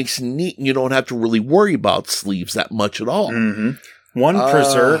keep it nice and neat and you don't have to really worry about sleeves that much at all. Mm-hmm. One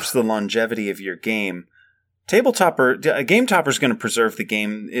preserves the longevity of your game. A game topper is going to preserve the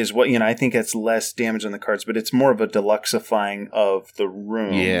game is what, I think it's less damage on the cards, but it's more of a deluxifying of the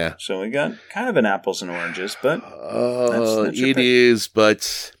room. Yeah. So we got kind of an apples and oranges, but that's it is,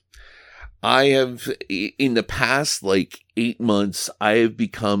 but I have, in the past, 8 months, I have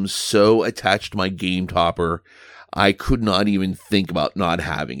become so attached to my game topper. I could not even think about not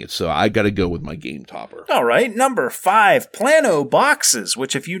having it. So I got to go with my game topper. All right, number 5, plano boxes,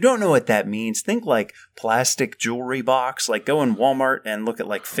 which if you don't know what that means, think like plastic jewelry box, like go in Walmart and look at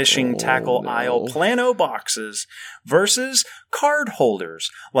like fishing tackle aisle plano boxes versus card holders,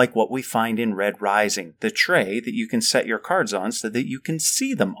 like what we find in Red Rising, the tray that you can set your cards on so that you can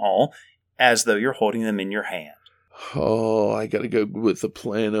see them all as though you're holding them in your hand. Oh, I got to go with the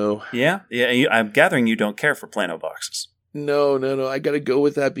plano. Yeah, I'm gathering you don't care for plano boxes. No. I got to go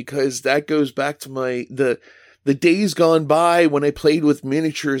with that because that goes back to the days gone by when I played with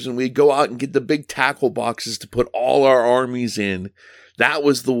miniatures and we'd go out and get the big tackle boxes to put all our armies in. That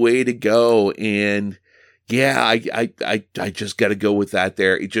was the way to go. And yeah, I just got to go with that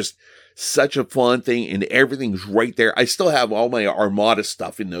there. It just such a fun thing and everything's right there. I still have all my Armada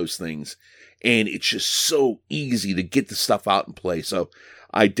stuff in those things. And it's just so easy to get the stuff out and play. So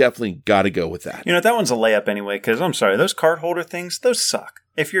I definitely got to go with that. You know, that one's a layup anyway, because I'm sorry, those card holder things, those suck.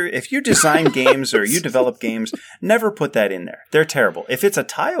 If you design games or you develop games, never put that in there. They're terrible. If it's a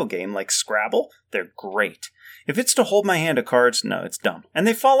tile game like Scrabble, they're great. If it's to hold my hand of cards, no, it's dumb. And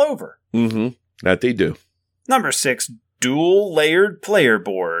they fall over. Mm-hmm. That they do. Number 6, dual layered player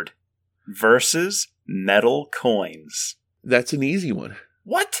board versus metal coins. That's an easy one.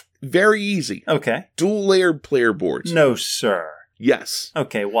 What? Very easy. Okay. Dual layered player boards. No, sir. Yes.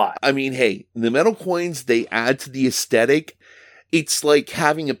 Okay, why? I mean, hey, the metal coins, they add to the aesthetic. It's like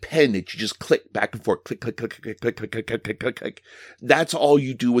having a pen that you just click back and forth. Click, click, click, click, click, click, click, click, click, click, click. That's all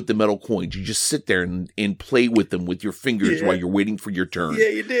you do with the metal coins. You just sit there and play with them with your fingers while you're waiting for your turn. Yeah,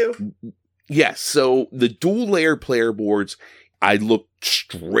 you do. Yes. So the dual layered player boards, I looked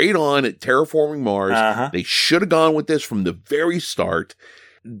straight on at Terraforming Mars. Uh-huh. They should have gone with this from the very start.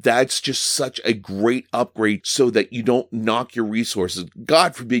 That's just such a great upgrade so that you don't knock your resources.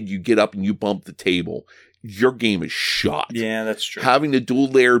 God forbid you get up and you bump the table. Your game is shot. Yeah, that's true. Having the dual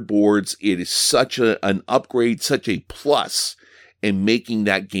layered boards, it is such an upgrade, such a plus in making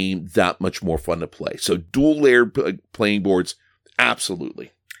that game that much more fun to play. So dual layered playing boards,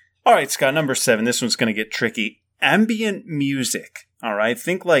 absolutely. All right, Scott, number 7. This one's going to get tricky. Ambient music. All right,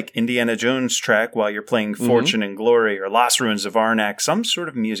 think like Indiana Jones track while you're playing Fortune and Glory or Lost Ruins of Arnak, some sort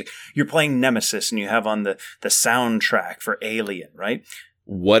of music. You're playing Nemesis and you have on the soundtrack for Alien, right?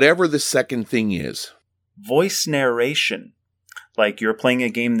 Whatever the second thing is. Voice narration. Like you're playing a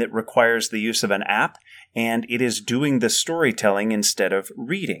game that requires the use of an app and it is doing the storytelling instead of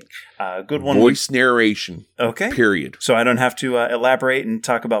reading. Good one. Voice narration. Okay. Period. So I don't have to elaborate and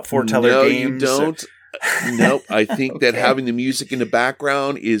talk about foreteller games. No, you don't. Nope. I think that having the music in the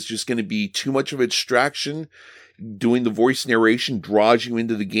background is just going to be too much of a distraction. Doing the voice narration draws you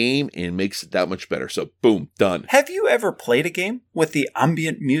into the game and makes it that much better. So boom, done. Have you ever played a game with the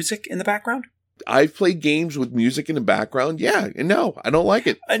ambient music in the background? I've played games with music in the background. Yeah. And no, I don't like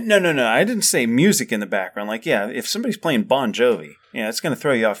it. No. I didn't say music in the background. Like, yeah, if somebody's playing Bon Jovi, it's going to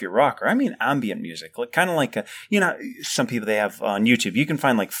throw you off your rocker. I mean, ambient music, like kind of like some people they have on YouTube. You can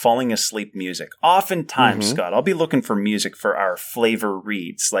find like falling asleep music. Oftentimes, Scott, I'll be looking for music for our flavor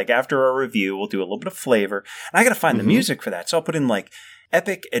reads. Like after our review, we'll do a little bit of flavor, and I got to find the music for that. So I'll put in like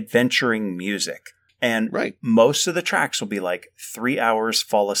epic adventuring music, and most of the tracks will be like 3 hours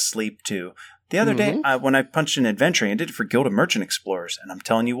fall asleep to. The other day, when I punched in adventuring, I did it for Guild of Merchant Explorers, and I'm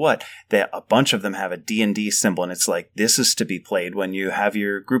telling you what, a bunch of them have a D&D symbol, and it's like, this is to be played when you have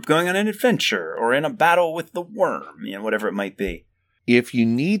your group going on an adventure, or in a battle with the worm, whatever it might be. If you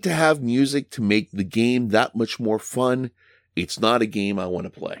need to have music to make the game that much more fun, it's not a game I want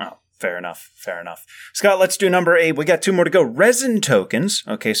to play. Oh. Fair enough. Scott, let's do number 8. We got 2 more to go. Resin tokens.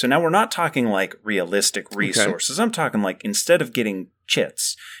 Okay, so now we're not talking like realistic resources. Okay. I'm talking like instead of getting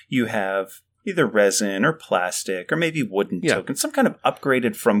chits, you have either resin or plastic or maybe wooden tokens, some kind of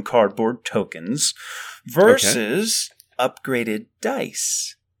upgraded from cardboard tokens versus upgraded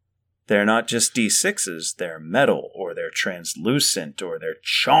dice. They're not just D6s, they're metal or they're translucent or they're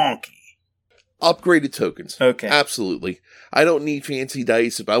chonky. Upgraded tokens. Okay. Absolutely. I don't need fancy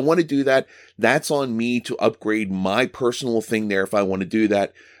dice. If I want to do that, that's on me to upgrade my personal thing there. If I want to do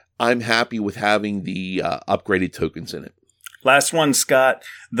that, I'm happy with having the upgraded tokens in it. Last one, Scott.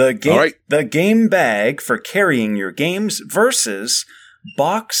 The game bag for carrying your games versus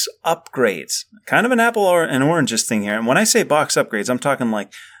box upgrades. Kind of an apple or an oranges thing here. And when I say box upgrades, I'm talking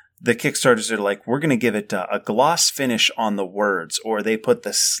like the Kickstarters are like, we're going to give it a gloss finish on the words, or they put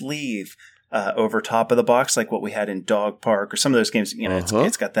the sleeve over top of the box, like what we had in Dog Park or some of those games.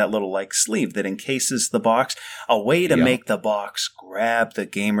 It's got that little like sleeve that encases the box. A way to make the box grab the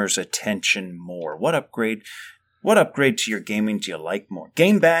gamer's attention more. What upgrade to your gaming do you like more?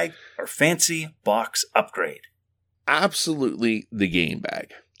 Game bag or fancy box upgrade? absolutely the game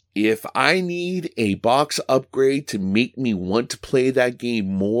bag. If I need a box upgrade to make me want to play that game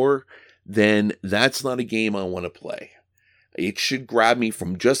more, then that's not a game I want to play. It should grab me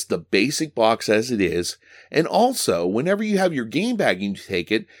from just the basic box as it is. And also, whenever you have your game bag and you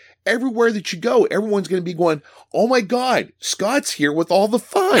take it, everywhere that you go, everyone's going to be going, oh my God, Scott's here with all the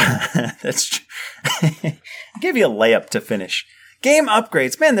fun. That's true. I'll give you a layup to finish. Game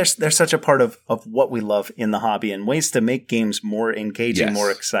upgrades, man, they're such a part of what we love in the hobby and ways to make games more engaging, Yes. more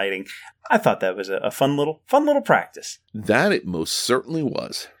exciting. I thought that was a fun little practice. That it most certainly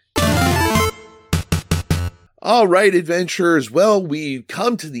was. All right, adventurers. Well, we've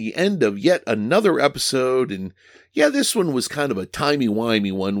come to the end of yet another episode. And yeah, this one was kind of a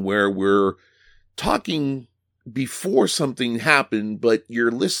timey-wimey one where we're talking before something happened, but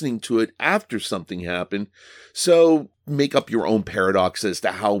you're listening to it after something happened. So make up your own paradox as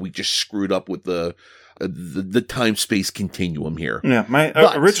to how we just screwed up with the time-space continuum here. Yeah,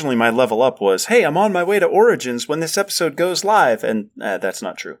 originally my level up was, hey, I'm on my way to Origins when this episode goes live, and that's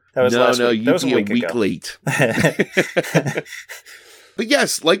not true. That was last week. That was you'd be a week late. But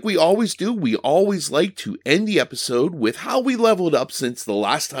yes, like we always do, we always like to end the episode with how we leveled up since the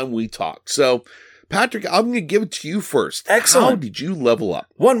last time we talked. So, Patrick, I'm going to give it to you first. Excellent. How did you level up?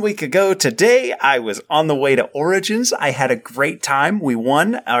 1 week ago today, I was on the way to Origins. I had a great time. We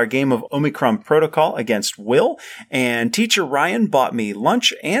won our game of Omicron Protocol against Will, and Teacher Ryan bought me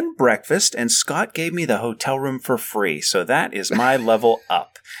lunch and breakfast, and Scott gave me the hotel room for free. So that is my level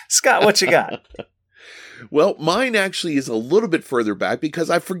up. Scott, what you got? Well, mine actually is a little bit further back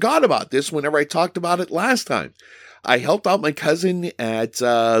because I forgot about this whenever I talked about it last time. I helped out my cousin at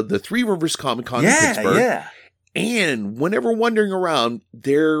the Three Rivers Comic Con in Pittsburgh. Yeah. And whenever wandering around,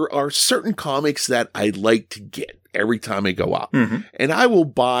 there are certain comics that I like to get every time I go out. Mm-hmm. And I will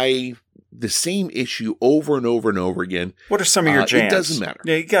buy the same issue over and over and over again. What are some of your jams? It doesn't matter.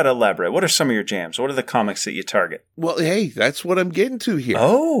 Yeah, you got to elaborate. What are some of your jams? What are the comics that you target? Well, hey, that's what I'm getting to here.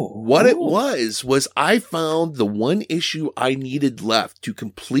 Oh. What it was I found the one issue I needed left to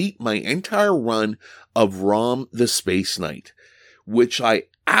complete my entire run of Rom the Space Knight, which I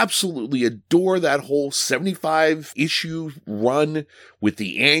absolutely adore. That whole 75 issue run with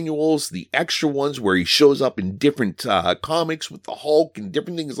the annuals, the extra ones where he shows up in different comics with the Hulk and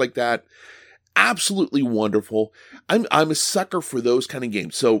different things like that. Absolutely wonderful. I'm a sucker for those kind of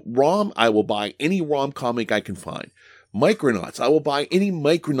games. So Rom, I will buy any Rom comic I can find. Micronauts, I will buy any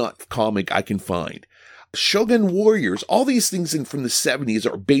Micronaut comic I can find. Shogun Warriors, all these things from the 70s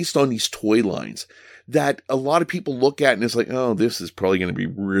are based on these toy lines that a lot of people look at and it's like, oh, this is probably going to be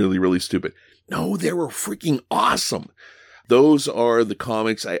really, really stupid. No, they were freaking awesome. Those are the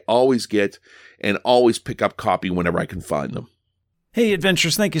comics I always get and always pick up copy whenever I can find them. Hey,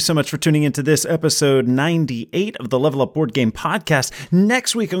 adventurers, thank you so much for tuning into this episode 98 of the Level Up Board Game Podcast.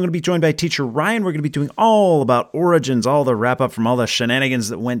 Next week, I'm going to be joined by Teacher Ryan. We're going to be doing all about Origins, all the wrap-up from all the shenanigans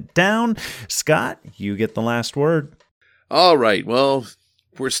that went down. Scott, you get the last word. All right, well,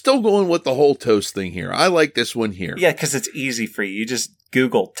 we're still going with the whole toast thing here. I like this one here. Yeah, because it's easy for you. You just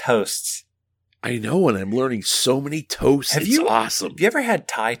Google toasts. I know, and I'm learning so many toasts. It's awesome. Have you ever had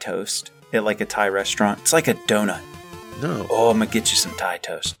Thai toast at like a Thai restaurant? It's like a donut. No. Oh, I'm going to get you some Thai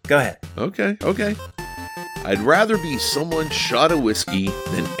toast. Go ahead. Okay. I'd rather be someone's shot of whiskey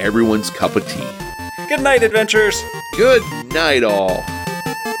than everyone's cup of tea. Good night, adventurers. Good night, all.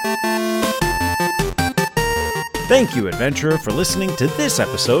 Thank you, adventurer, for listening to this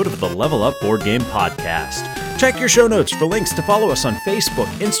episode of the Level Up Board Game Podcast. Check your show notes for links to follow us on Facebook,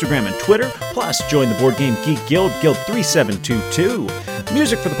 Instagram, and Twitter. Plus, join the Board Game Geek Guild, Guild 3722.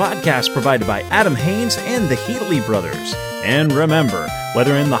 Music for the podcast provided by Adam Haynes and the Heatley Brothers. And remember,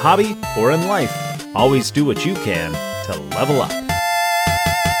 whether in the hobby or in life, always do what you can to level up.